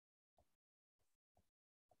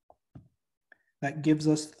 that gives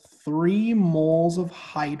us 3 moles of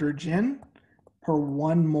hydrogen per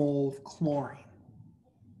 1 mole of chlorine.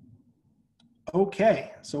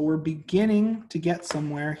 Okay, so we're beginning to get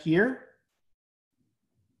somewhere here.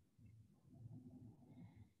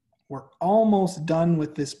 We're almost done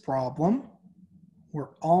with this problem.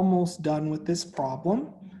 We're almost done with this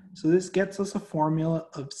problem. So this gets us a formula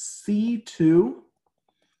of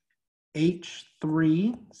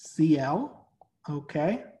C2H3Cl,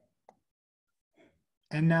 okay?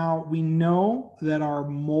 And now we know that our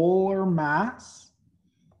molar mass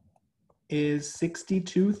is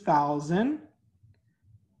 62,000.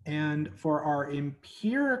 And for our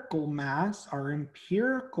empirical mass, our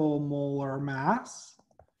empirical molar mass,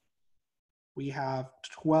 we have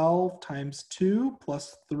 12 times 2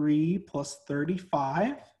 plus 3 plus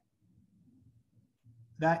 35.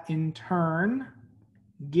 That in turn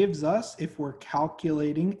gives us, if we're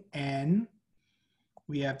calculating N,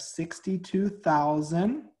 we have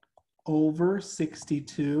 62,000 over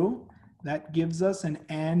 62. That gives us an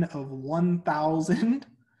N of 1,000.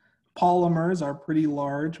 Polymers are pretty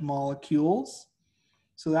large molecules.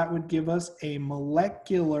 So that would give us a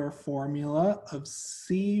molecular formula of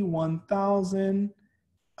C2000,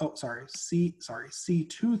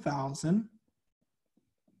 C2000,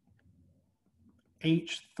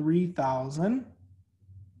 H3000,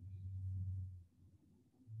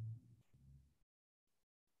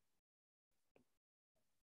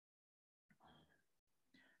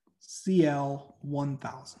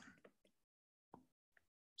 Cl1000.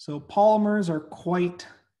 So polymers are quite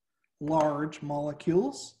large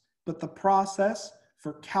molecules, but the process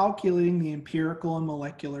for calculating the empirical and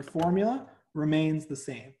molecular formula remains the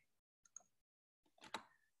same.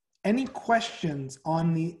 Any questions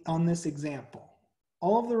on this example?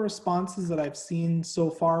 All of the responses that I've seen so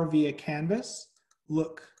far via Canvas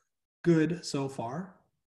look good so far.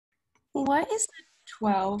 What is the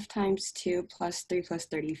 12 times 2 plus 3 plus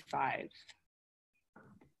 35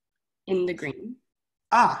 in the green?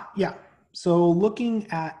 Yeah. So looking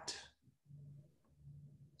at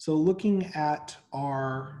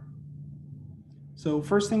our, so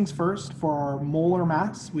first things first, for our molar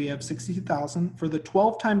mass, we have 62,000. For the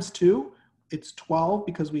 12 times 2, it's 12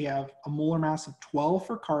 because we have a molar mass of 12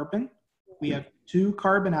 for carbon. We have 2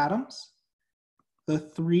 carbon atoms. The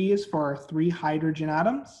 3 is for our 3 hydrogen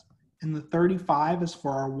atoms. And the 35 is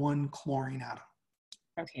for our 1 chlorine atom.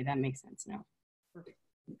 Okay, that makes sense now.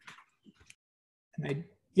 And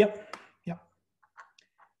yep.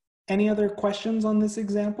 Any other questions on this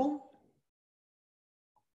example?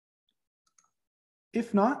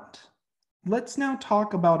 If not, let's now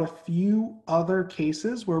talk about a few other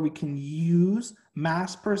cases where we can use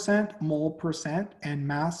mass percent, mole percent, and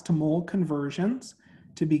mass to mole conversions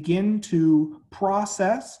to begin to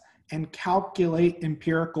process and calculate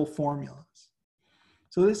empirical formulas.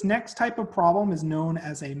 So this next type of problem is known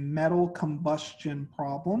as a metal combustion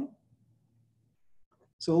problem.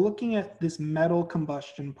 So looking at this metal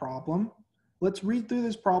combustion problem, let's read through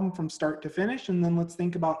this problem from start to finish, and then let's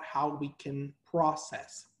think about how we can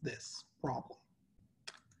process this problem.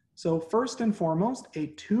 So first and foremost, a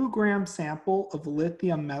 2-gram sample of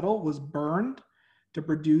lithium metal was burned to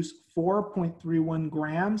produce 4.31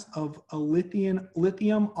 grams of a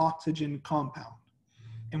lithium oxygen compound.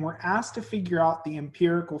 And we're asked to figure out the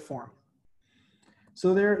empirical formula.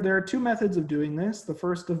 So there are 2 methods of doing this. The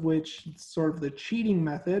first of which is sort of the cheating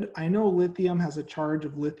method. I know lithium has a charge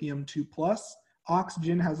of lithium 2+,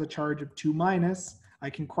 oxygen has a charge of 2-. I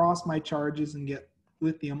can cross my charges and get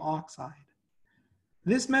lithium oxide.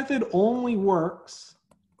 This method only works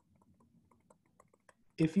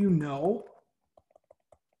if you know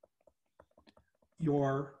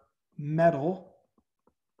your metal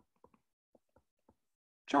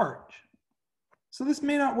charge. So this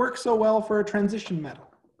may not work so well for a transition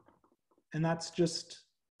metal. And that's just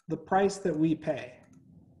the price that we pay.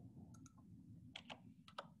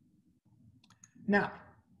 Now,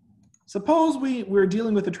 suppose we're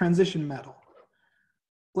dealing with a transition metal.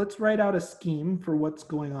 Let's write out a scheme for what's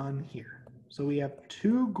going on here. So we have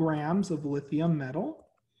 2 grams of lithium metal.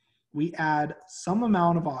 We add some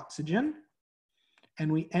amount of oxygen,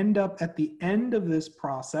 and we end up at the end of this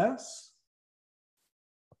process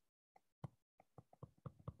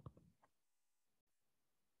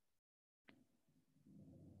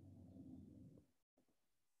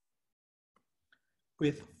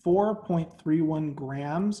with 4.31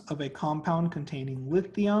 grams of a compound containing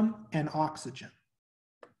lithium and oxygen.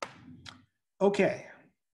 Okay,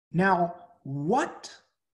 now what,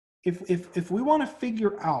 if we want to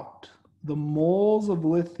figure out the moles of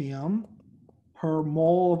lithium per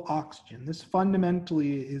mole of oxygen, this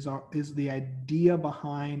fundamentally is the idea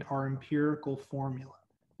behind our empirical formula.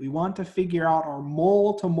 We want to figure out our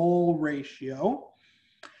mole to mole ratio.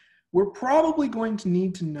 We're probably going to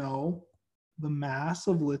need to know the mass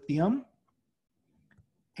of lithium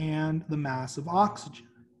and the mass of oxygen.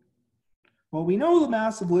 Well, we know the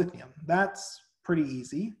mass of lithium. That's pretty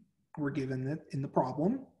easy. We're given it in the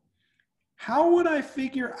problem. How would I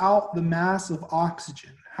figure out the mass of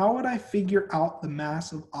oxygen? How would I figure out the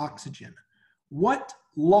mass of oxygen? What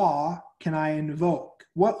law can I invoke?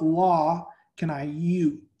 What law can I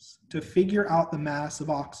use to figure out the mass of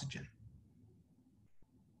oxygen?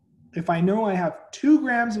 If I know I have 2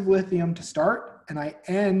 grams of lithium to start and I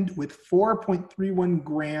end with 4.31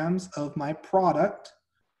 grams of my product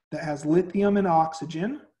that has lithium and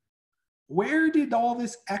oxygen, where did all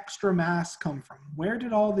this extra mass come from? Where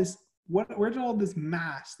did all this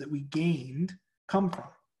mass that we gained come from?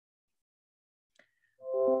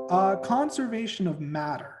 Conservation of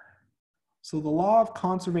matter. So the law of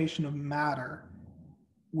conservation of matter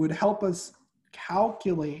would help us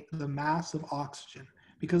calculate the mass of oxygen,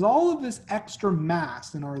 because all of this extra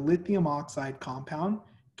mass in our lithium oxide compound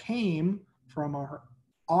came from our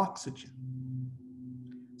oxygen.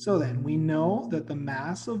 So then we know that the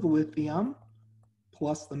mass of lithium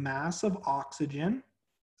plus the mass of oxygen,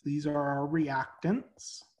 these are our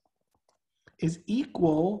reactants, is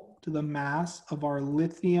equal to the mass of our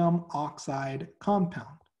lithium oxide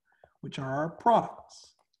compound, which are our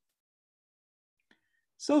products.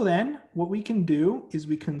 So then what we can do is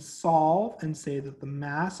we can solve and say that the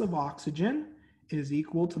mass of oxygen is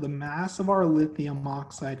equal to the mass of our lithium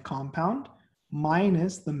oxide compound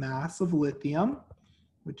minus the mass of lithium,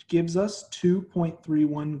 which gives us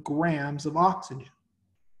 2.31 grams of oxygen.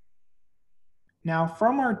 Now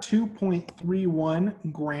from our 2.31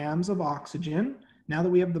 grams of oxygen, now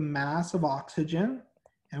that we have the mass of oxygen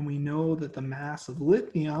and we know that the mass of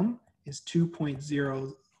lithium is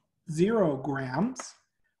 2.00 grams,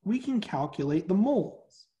 we can calculate the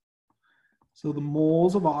moles. So the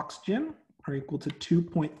moles of oxygen are equal to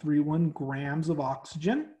 2.31 grams of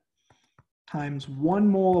oxygen times 1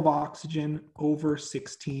 mole of oxygen over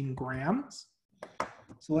 16 grams.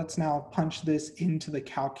 So let's now punch this into the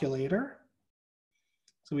calculator.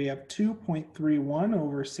 So we have 2.31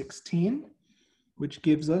 over 16, which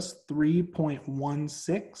gives us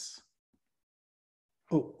 3.16.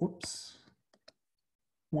 Oh, whoops.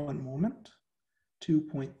 One moment.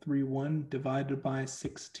 2.31 divided by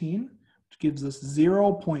 16, which gives us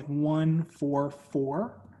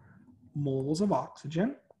 0.144 moles of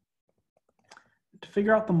oxygen. To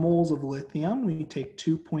figure out the moles of lithium, we take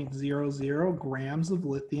 2.00 grams of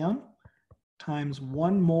lithium times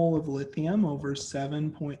 1 mole of lithium over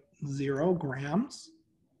 7.0 grams.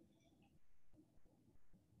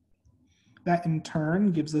 That in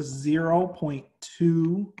turn gives us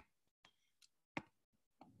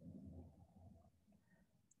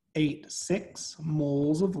 0.286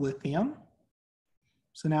 moles of lithium.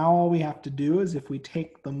 So now all we have to do is, if we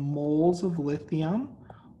take the moles of lithium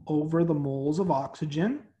over the moles of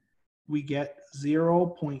oxygen, we get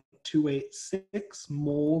 0.286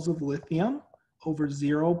 moles of lithium over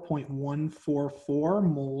 0.144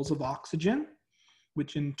 moles of oxygen,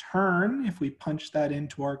 which in turn, if we punch that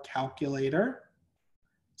into our calculator,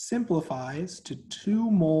 simplifies to 2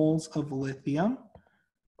 moles of lithium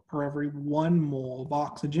for every 1 mole of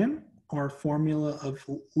oxygen, or a formula of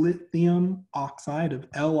lithium oxide of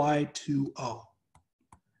Li2O.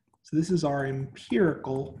 So this is our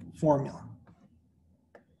empirical formula.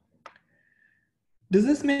 Does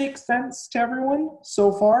this make sense to everyone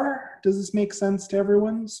so far? Does this make sense to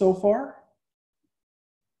everyone so far?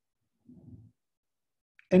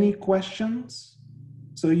 Any questions?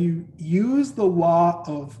 So you use the law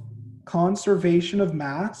of conservation of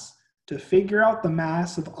mass to figure out the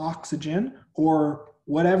mass of oxygen or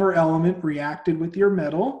whatever element reacted with your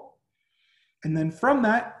metal. And then from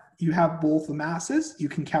that, you have both the masses. You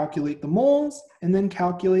can calculate the moles and then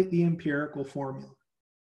calculate the empirical formula.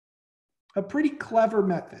 A pretty clever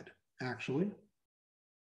method, actually.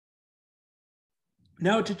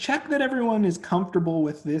 Now, to check that everyone is comfortable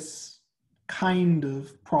with this kind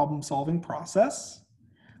of problem-solving process,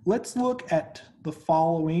 let's look at the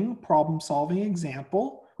following problem-solving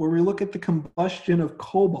example, where we look at the combustion of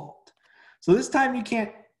cobalt. So this time you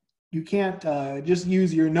can't just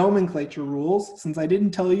use your nomenclature rules, since I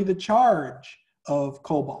didn't tell you the charge of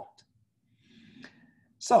cobalt.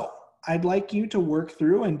 So I'd like you to work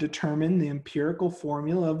through and determine the empirical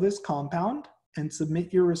formula of this compound and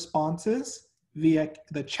submit your responses via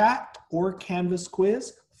the chat or Canvas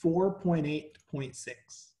quiz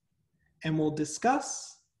 4.8.6. And we'll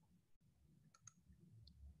discuss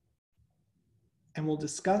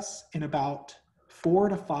in about 4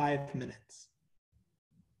 to 5 minutes.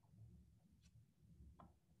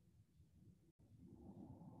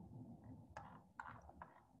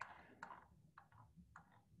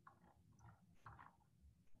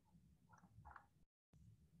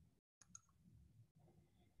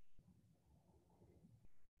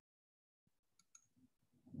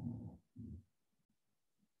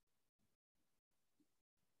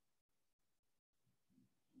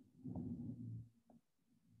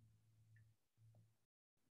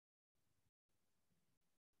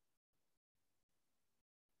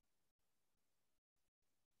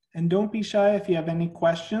 And don't be shy if you have any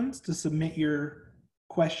questions to submit your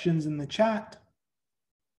questions in the chat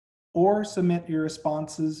or submit your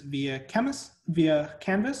responses via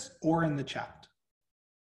Canvas or in the chat.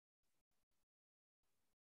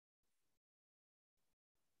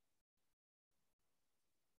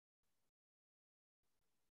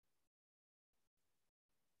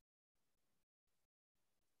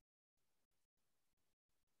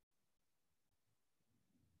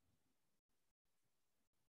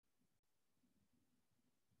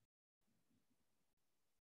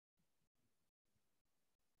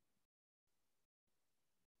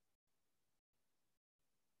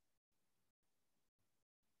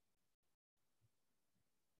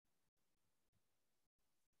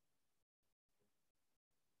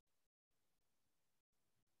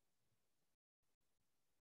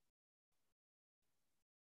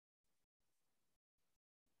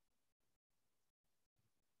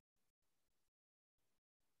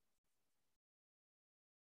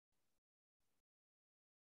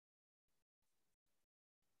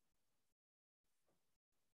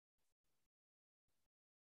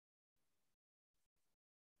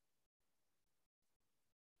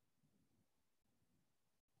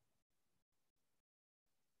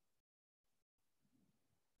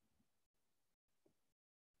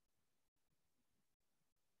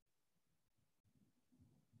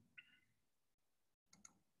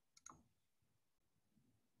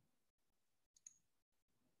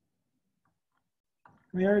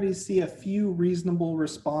 We already see a few reasonable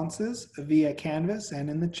responses via Canvas and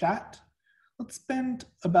in the chat. Let's spend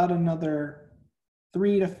about another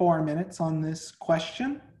 3 to 4 minutes on this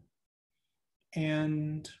question,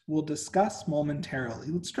 and we'll discuss momentarily.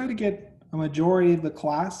 Let's try to get a majority of the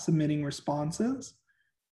class submitting responses,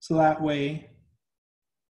 so that way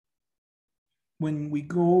when we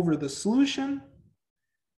go over the solution,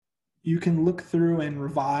 you can look through and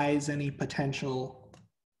revise any potential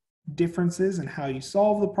differences in how you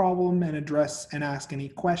solve the problem and address and ask any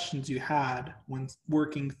questions you had when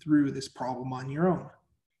working through this problem on your own.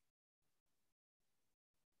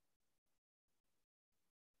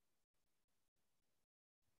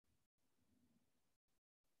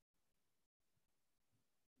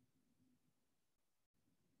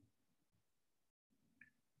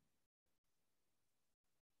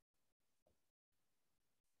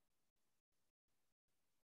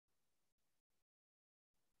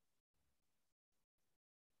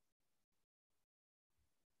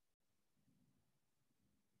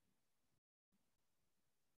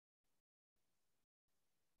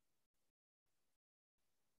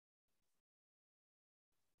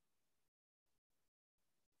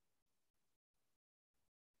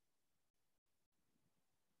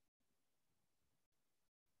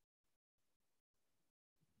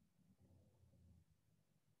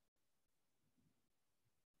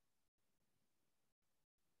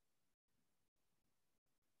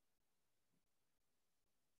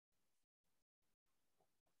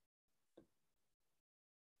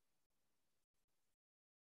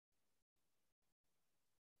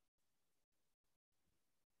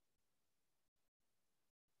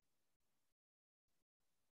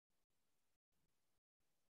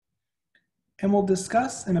 And we'll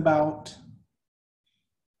discuss in about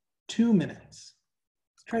 2 minutes.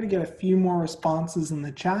 Let's try to get a few more responses in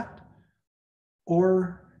the chat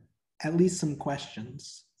or at least some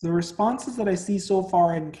questions. The responses that I see so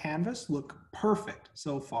far in Canvas look perfect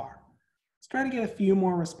so far. Let's try to get a few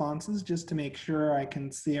more responses just to make sure I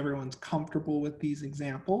can see everyone's comfortable with these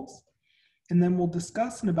examples. And then we'll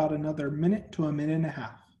discuss in about another minute to a minute and a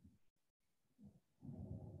half.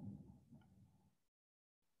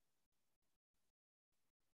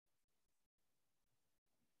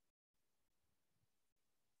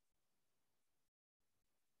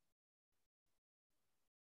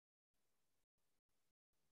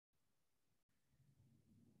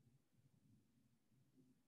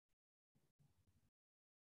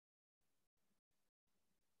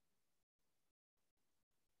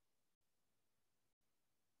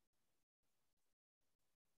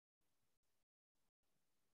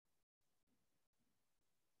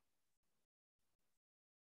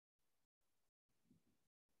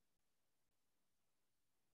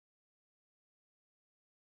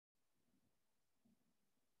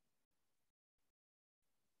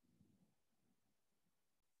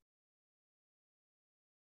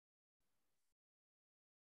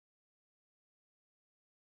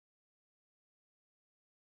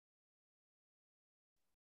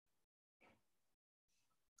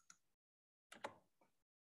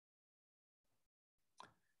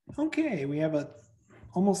 Okay, we have a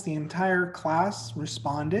almost the entire class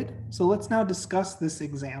responded. So let's now discuss this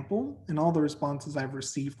example, and all the responses I've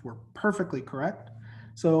received were perfectly correct.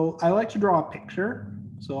 So I like to draw a picture.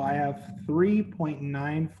 So I have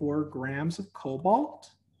 3.94 grams of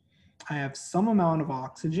cobalt. I have some amount of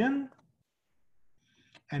oxygen.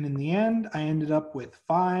 And in the end, I ended up with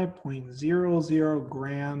 5.00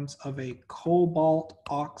 grams of a cobalt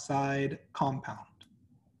oxide compound.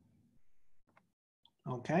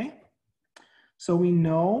 Okay, so we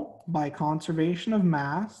know by conservation of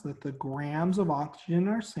mass that the grams of oxygen in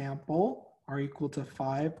our sample are equal to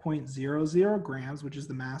 5.00 grams, which is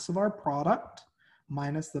the mass of our product,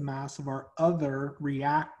 minus the mass of our other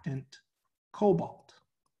reactant, cobalt.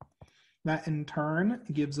 That in turn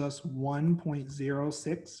gives us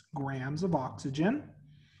 1.06 grams of oxygen.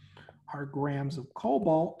 Our grams of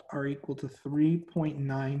cobalt are equal to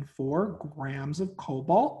 3.94 grams of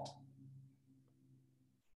cobalt.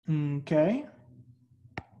 Okay.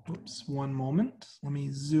 Oops, one moment. Let me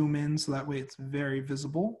zoom in so that way it's very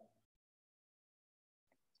visible.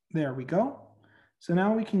 There we go. So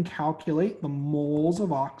now we can calculate the moles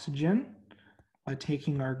of oxygen by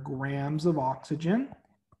taking our grams of oxygen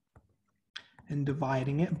and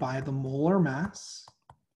dividing it by the molar mass.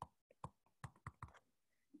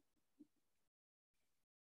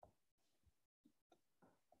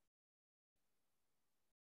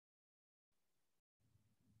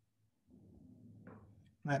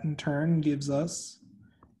 That in turn gives us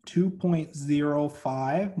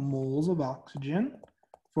 2.05 moles of oxygen.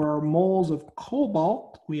 For our moles of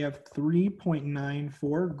cobalt, we have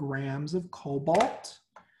 3.94 grams of cobalt.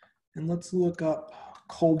 And let's look up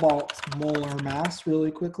cobalt's molar mass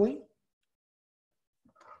really quickly.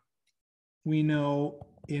 We know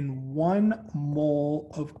in 1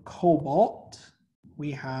 mole of cobalt,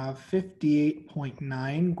 we have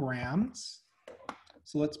 58.9 grams.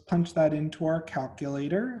 So let's punch that into our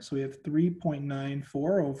calculator. So we have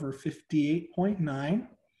 3.94 over 58.9.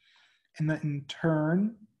 And that in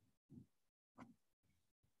turn,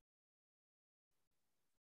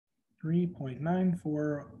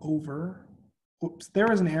 3.94 over, oops, there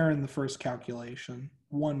was an error in the first calculation.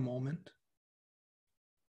 One moment.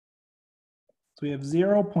 So we have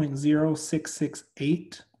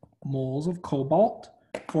 0.0668 moles of cobalt.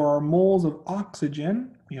 For our moles of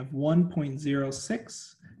oxygen, we have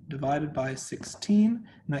 1.06 divided by 16, and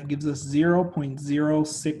that gives us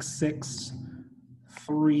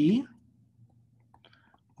 0.0663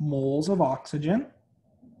 moles of oxygen.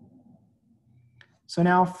 So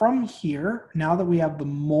now from here, now that we have the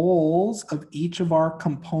moles of each of our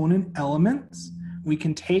component elements, we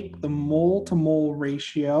can take the mole to mole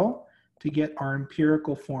ratio to get our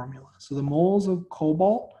empirical formula. So the moles of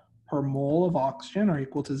cobalt per mole of oxygen are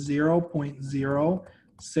equal to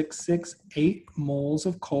 0.0668 moles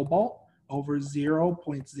of cobalt over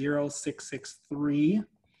 0.0663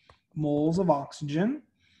 moles of oxygen,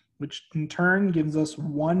 which in turn gives us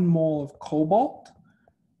 1 mole of cobalt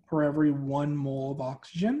per every 1 mole of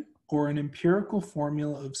oxygen, or an empirical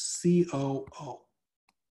formula of COO.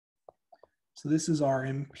 So this is our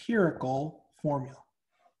empirical formula.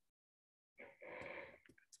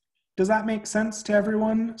 Does that make sense to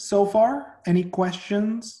everyone so far? Any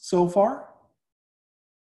questions so far?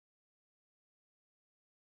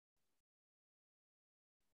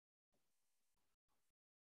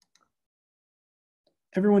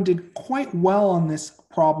 Everyone did quite well on this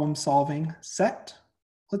problem solving set.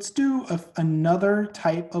 Let's do another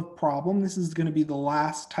type of problem. This is going to be the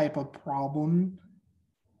last type of problem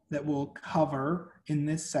that we'll cover in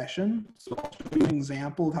this session. So I'll show you an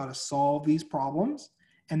example of how to solve these problems,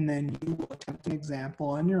 and then you will attempt an example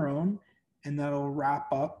on your own, and that'll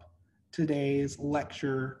wrap up today's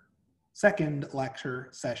lecture, second lecture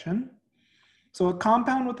session. So a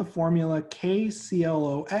compound with the formula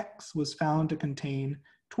KClOx was found to contain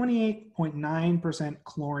 28.9%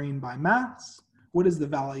 chlorine by mass. What is the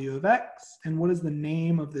value of X, and what is the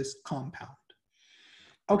name of this compound?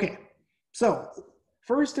 Okay, so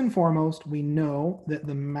first and foremost, we know that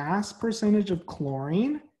the mass percentage of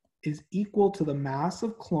chlorine is equal to the mass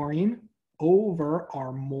of chlorine over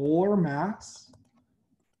our molar mass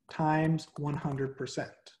times 100%.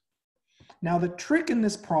 Now the trick in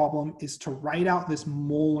this problem is to write out this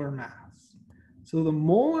molar mass. So the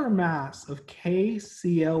molar mass of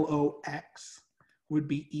KClOx would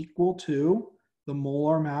be equal to the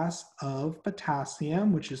molar mass of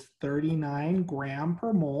potassium, which is 39 gram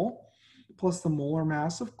per mole, plus the molar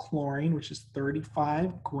mass of chlorine, which is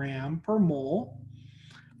 35 gram per mole,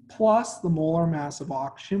 plus the molar mass of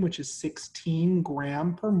oxygen, which is 16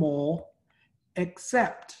 gram per mole,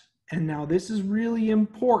 except, and now this is really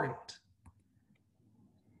important,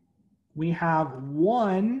 we have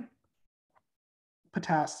 1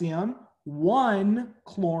 potassium, 1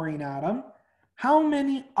 chlorine atom. How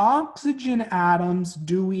many oxygen atoms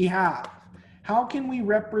do we have? How can we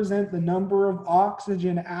represent the number of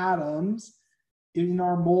oxygen atoms in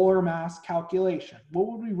our molar mass calculation? What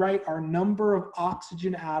would we write our number of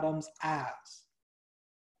oxygen atoms as?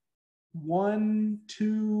 1,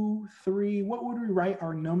 2, 3. What would we write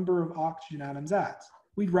our number of oxygen atoms as?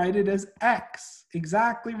 We'd write it as X.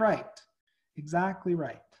 Exactly right. Exactly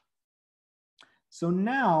right. So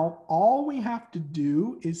now all we have to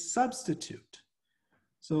do is substitute.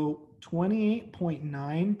 So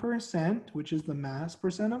 28.9%, which is the mass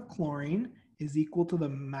percent of chlorine, is equal to the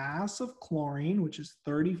mass of chlorine, which is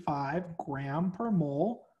 35 gram per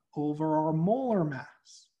mole, over our molar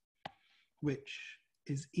mass, which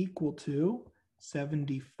is equal to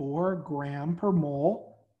 74 gram per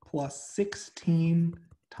mole plus 16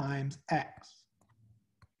 times X.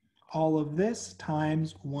 All of this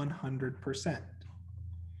times 100%.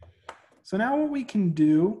 So now what we can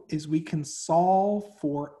do is we can solve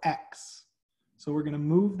for X. So we're going to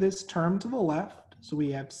move this term to the left. So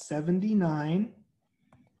we have 79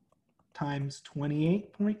 times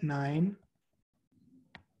 28.9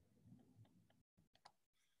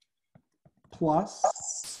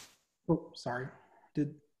 plus, oh, sorry.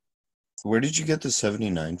 Where did you get the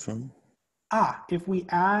 79 from? If we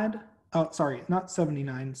add, oh, sorry, not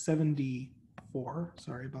 79, 74.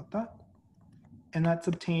 Sorry about that. And that's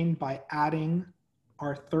obtained by adding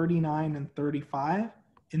our 39 and 35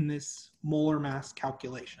 in this molar mass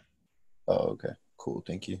calculation. Oh, okay. Cool.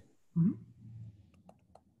 Thank you. Mm-hmm.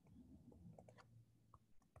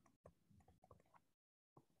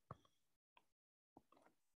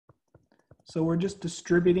 So we're just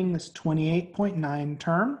distributing this 28.9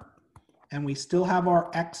 term, and we still have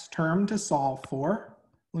our X term to solve for.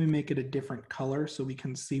 Let me make it a different color so we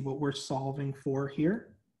can see what we're solving for here.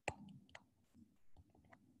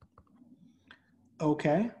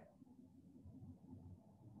 Okay.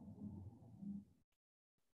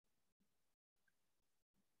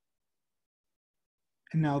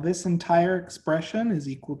 And now this entire expression is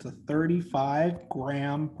equal to 35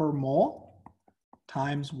 gram per mole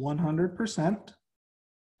times 100%.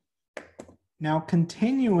 Now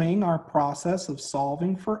continuing our process of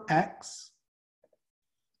solving for X,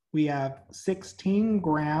 we have 16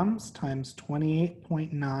 grams times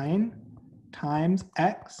 28.9 times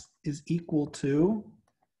X is equal to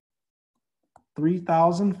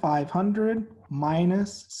 3,500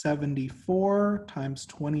 minus 74 times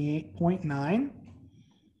 28.9.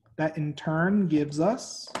 That in turn gives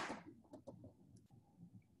us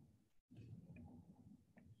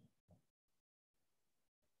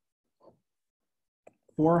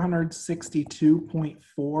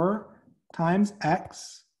 462.4 times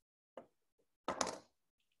X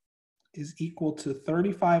is equal to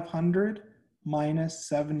 3,500 minus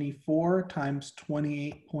 74 times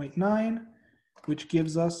 28.9, which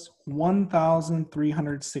gives us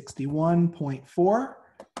 1,361.4.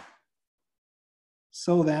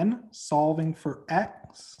 So then, solving for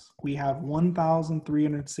X, we have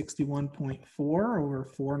 1,361.4 over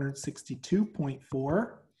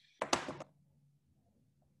 462.4,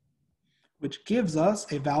 which gives us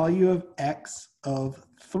a value of X of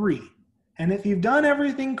 3. And if you've done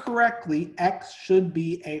everything correctly, X should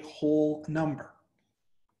be a whole number.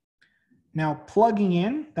 Now plugging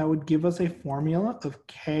in, that would give us a formula of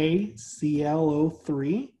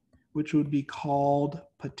KClO3, which would be called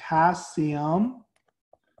potassium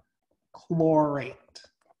chlorate.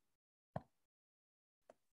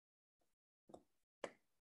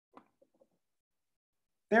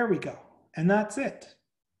 There we go. And that's it.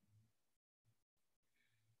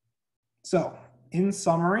 So, in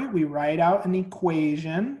summary, we write out an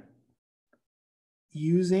equation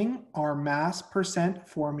using our mass percent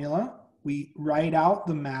formula. We write out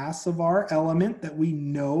the mass of our element that we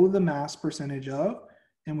know the mass percentage of,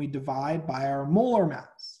 and we divide by our molar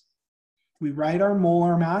mass. We write our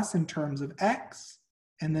molar mass in terms of X,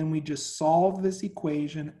 and then we just solve this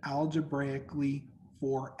equation algebraically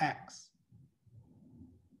for X.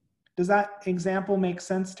 Does that example make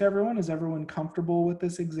sense to everyone? Is everyone comfortable with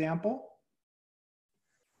this example?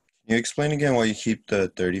 Can you explain again why you keep the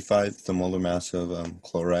 35, the molar mass of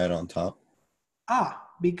chloride on top?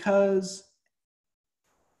 Because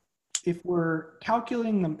if we're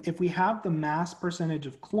calculating them, if we have the mass percentage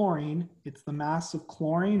of chlorine, it's the mass of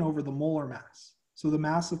chlorine over the molar mass. So the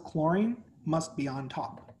mass of chlorine must be on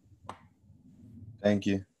top. Thank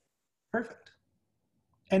you. Perfect.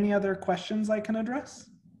 Any other questions I can address?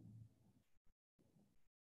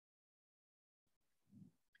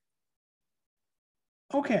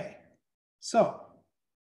 Okay, so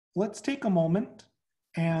let's take a moment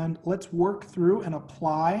and let's work through and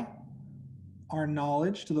apply our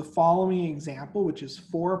knowledge to the following example, which is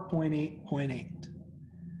 4.8.8.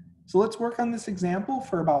 So let's work on this example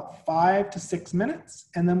for about 5 to 6 minutes,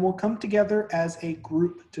 and then we'll come together as a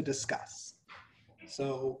group to discuss.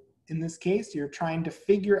 So in this case, you're trying to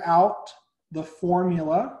figure out the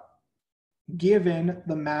formula given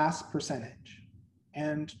the mass percentage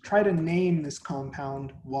and try to name this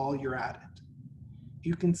compound while you're at it.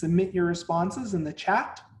 You can submit your responses in the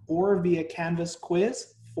chat or via Canvas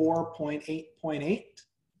quiz 4.8.8,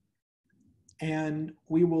 and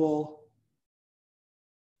we will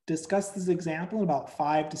discuss this example in about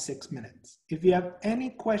 5 to 6 minutes. If you have any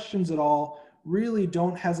questions at all, really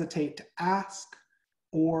don't hesitate to ask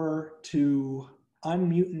or to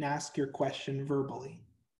unmute and ask your question verbally.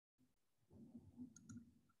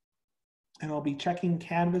 And I'll be checking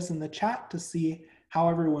Canvas in the chat to see how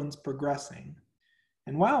everyone's progressing.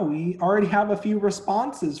 And wow, we already have a few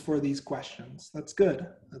responses for these questions. That's good.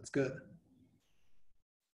 That's good.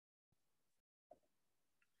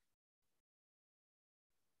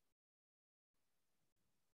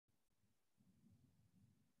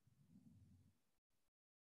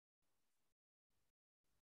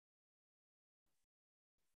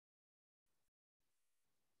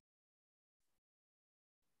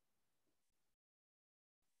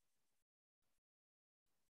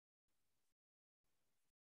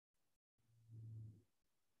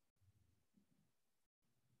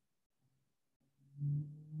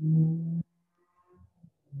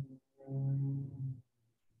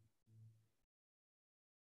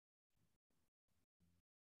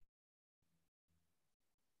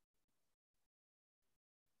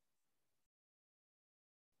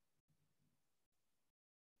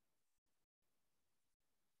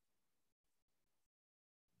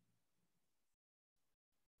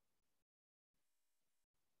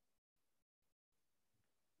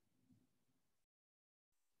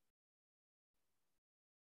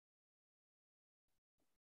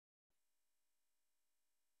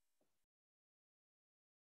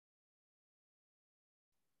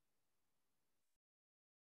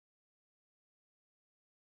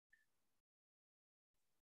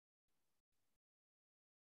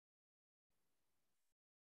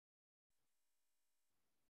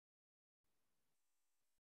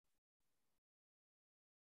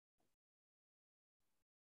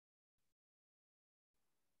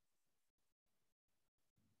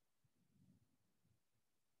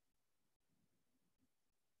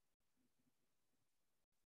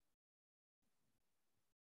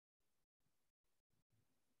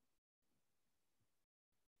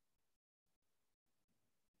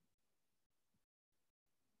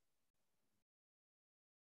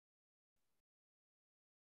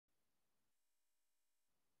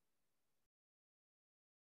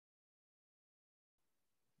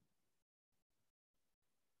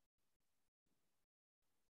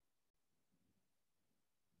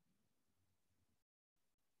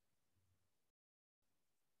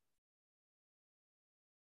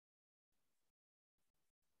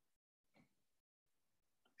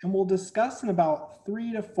 And we'll discuss in about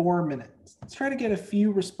 3 to 4 minutes. Let's try to get a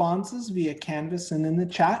few responses via Canvas and in the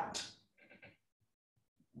chat.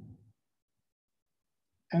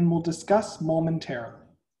 And we'll discuss momentarily.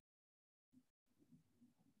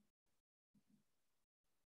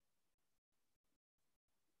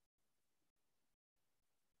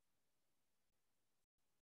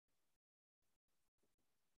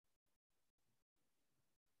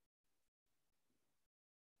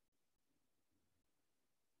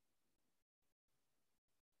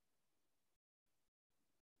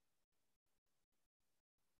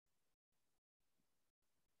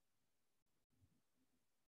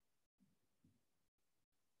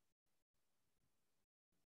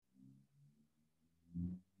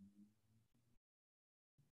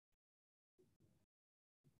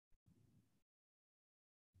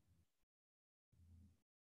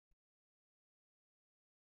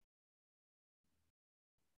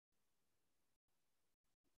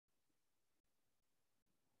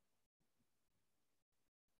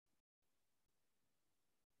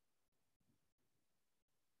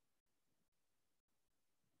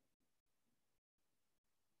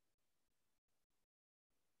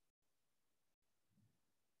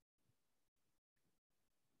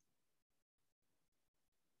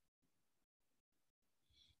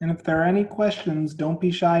 And if there are any questions, don't be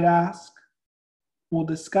shy to ask. We'll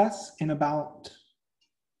discuss in about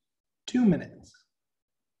 2 minutes.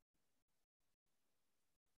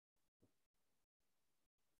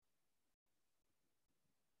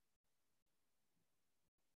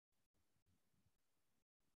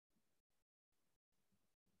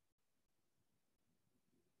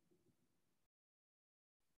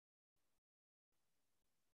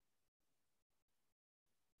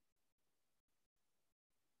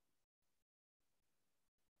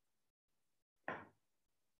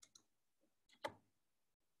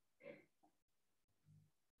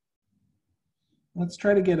 Let's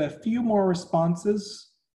try to get a few more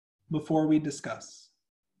responses before we discuss.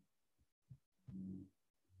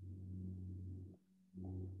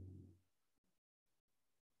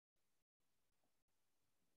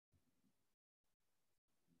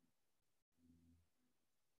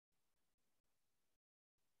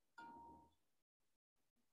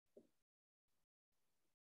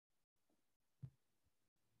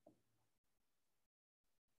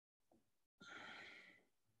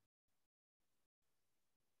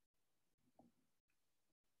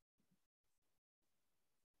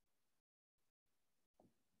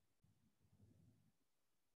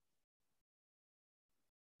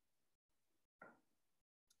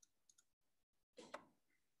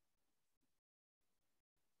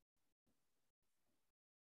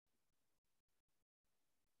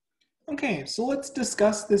 Okay, so let's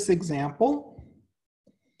discuss this example.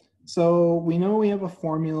 So we know we have a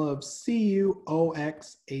formula of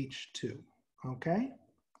CuOXH2, okay?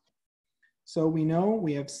 So we know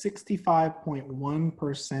we have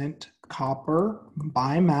 65.1% copper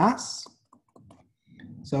by mass.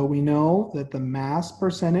 So we know that the mass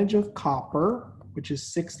percentage of copper, which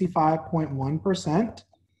is 65.1%,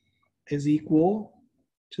 is equal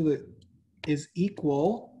to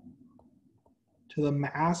the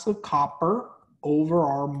mass of copper over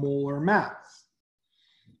our molar mass.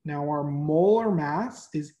 Now our molar mass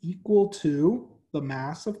is equal to the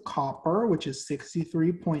mass of copper, which is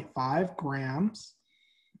 63.5 grams,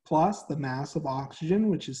 plus the mass of oxygen,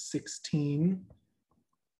 which is 16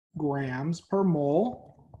 grams per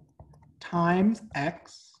mole, times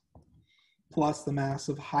X, plus the mass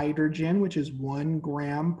of hydrogen, which is 1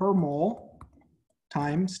 gram per mole,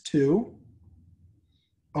 times 2.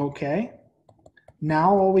 Okay.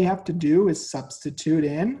 Now all we have to do is substitute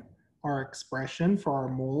in our expression for our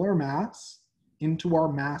molar mass into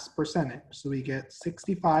our mass percentage. So we get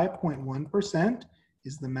 65.1%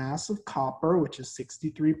 is the mass of copper, which is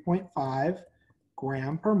 63.5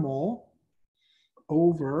 gram per mole,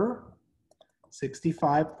 over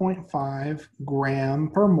 65.5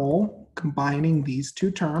 gram per mole, combining these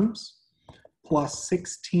two terms, plus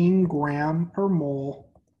 16 gram per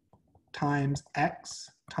mole times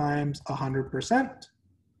X times 100%.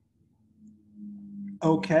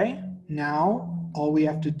 Okay, now all we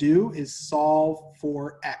have to do is solve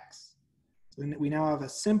for X. So we now have a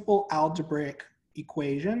simple algebraic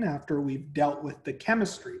equation after we've dealt with the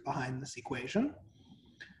chemistry behind this equation.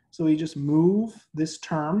 So we just move this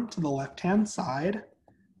term to the left-hand side.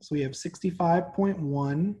 So we have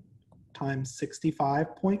 65.1 times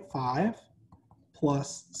 65.5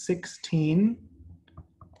 plus 16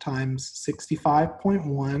 times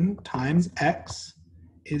 65.1 times X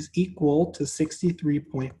is equal to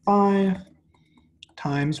 63.5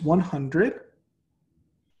 times 100.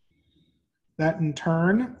 That in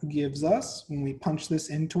turn gives us, when we punch this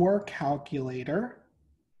into our calculator,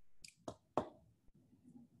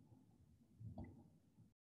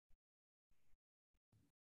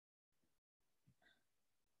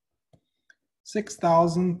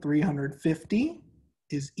 6,350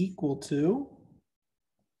 is equal to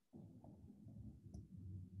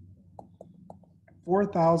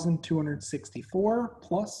 4,264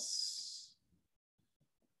 plus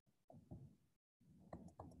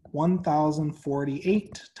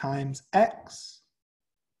 1,048 times X.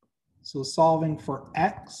 So solving for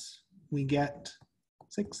X, we get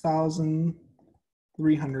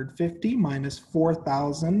 6,350 minus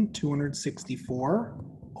 4,264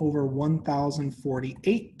 over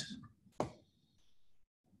 1,048.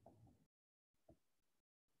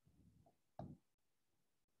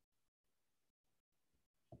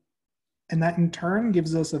 And that in turn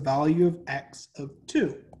gives us a value of X of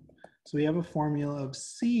 2. So we have a formula of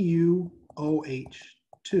CuOH2,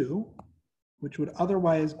 which would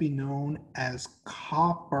otherwise be known as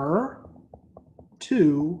copper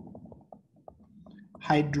 2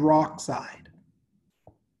 hydroxide.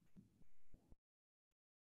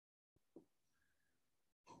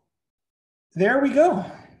 There we go.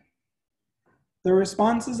 The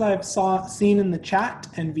responses I've seen in the chat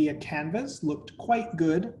and via Canvas looked quite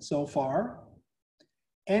good so far.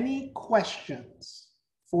 Any questions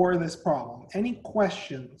for this problem? Any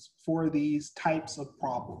questions for these types of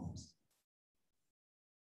problems?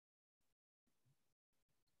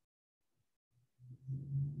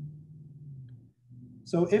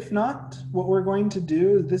 So if not, what we're going to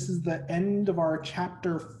do, this is the end of our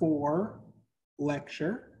Chapter 4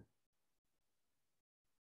 lecture.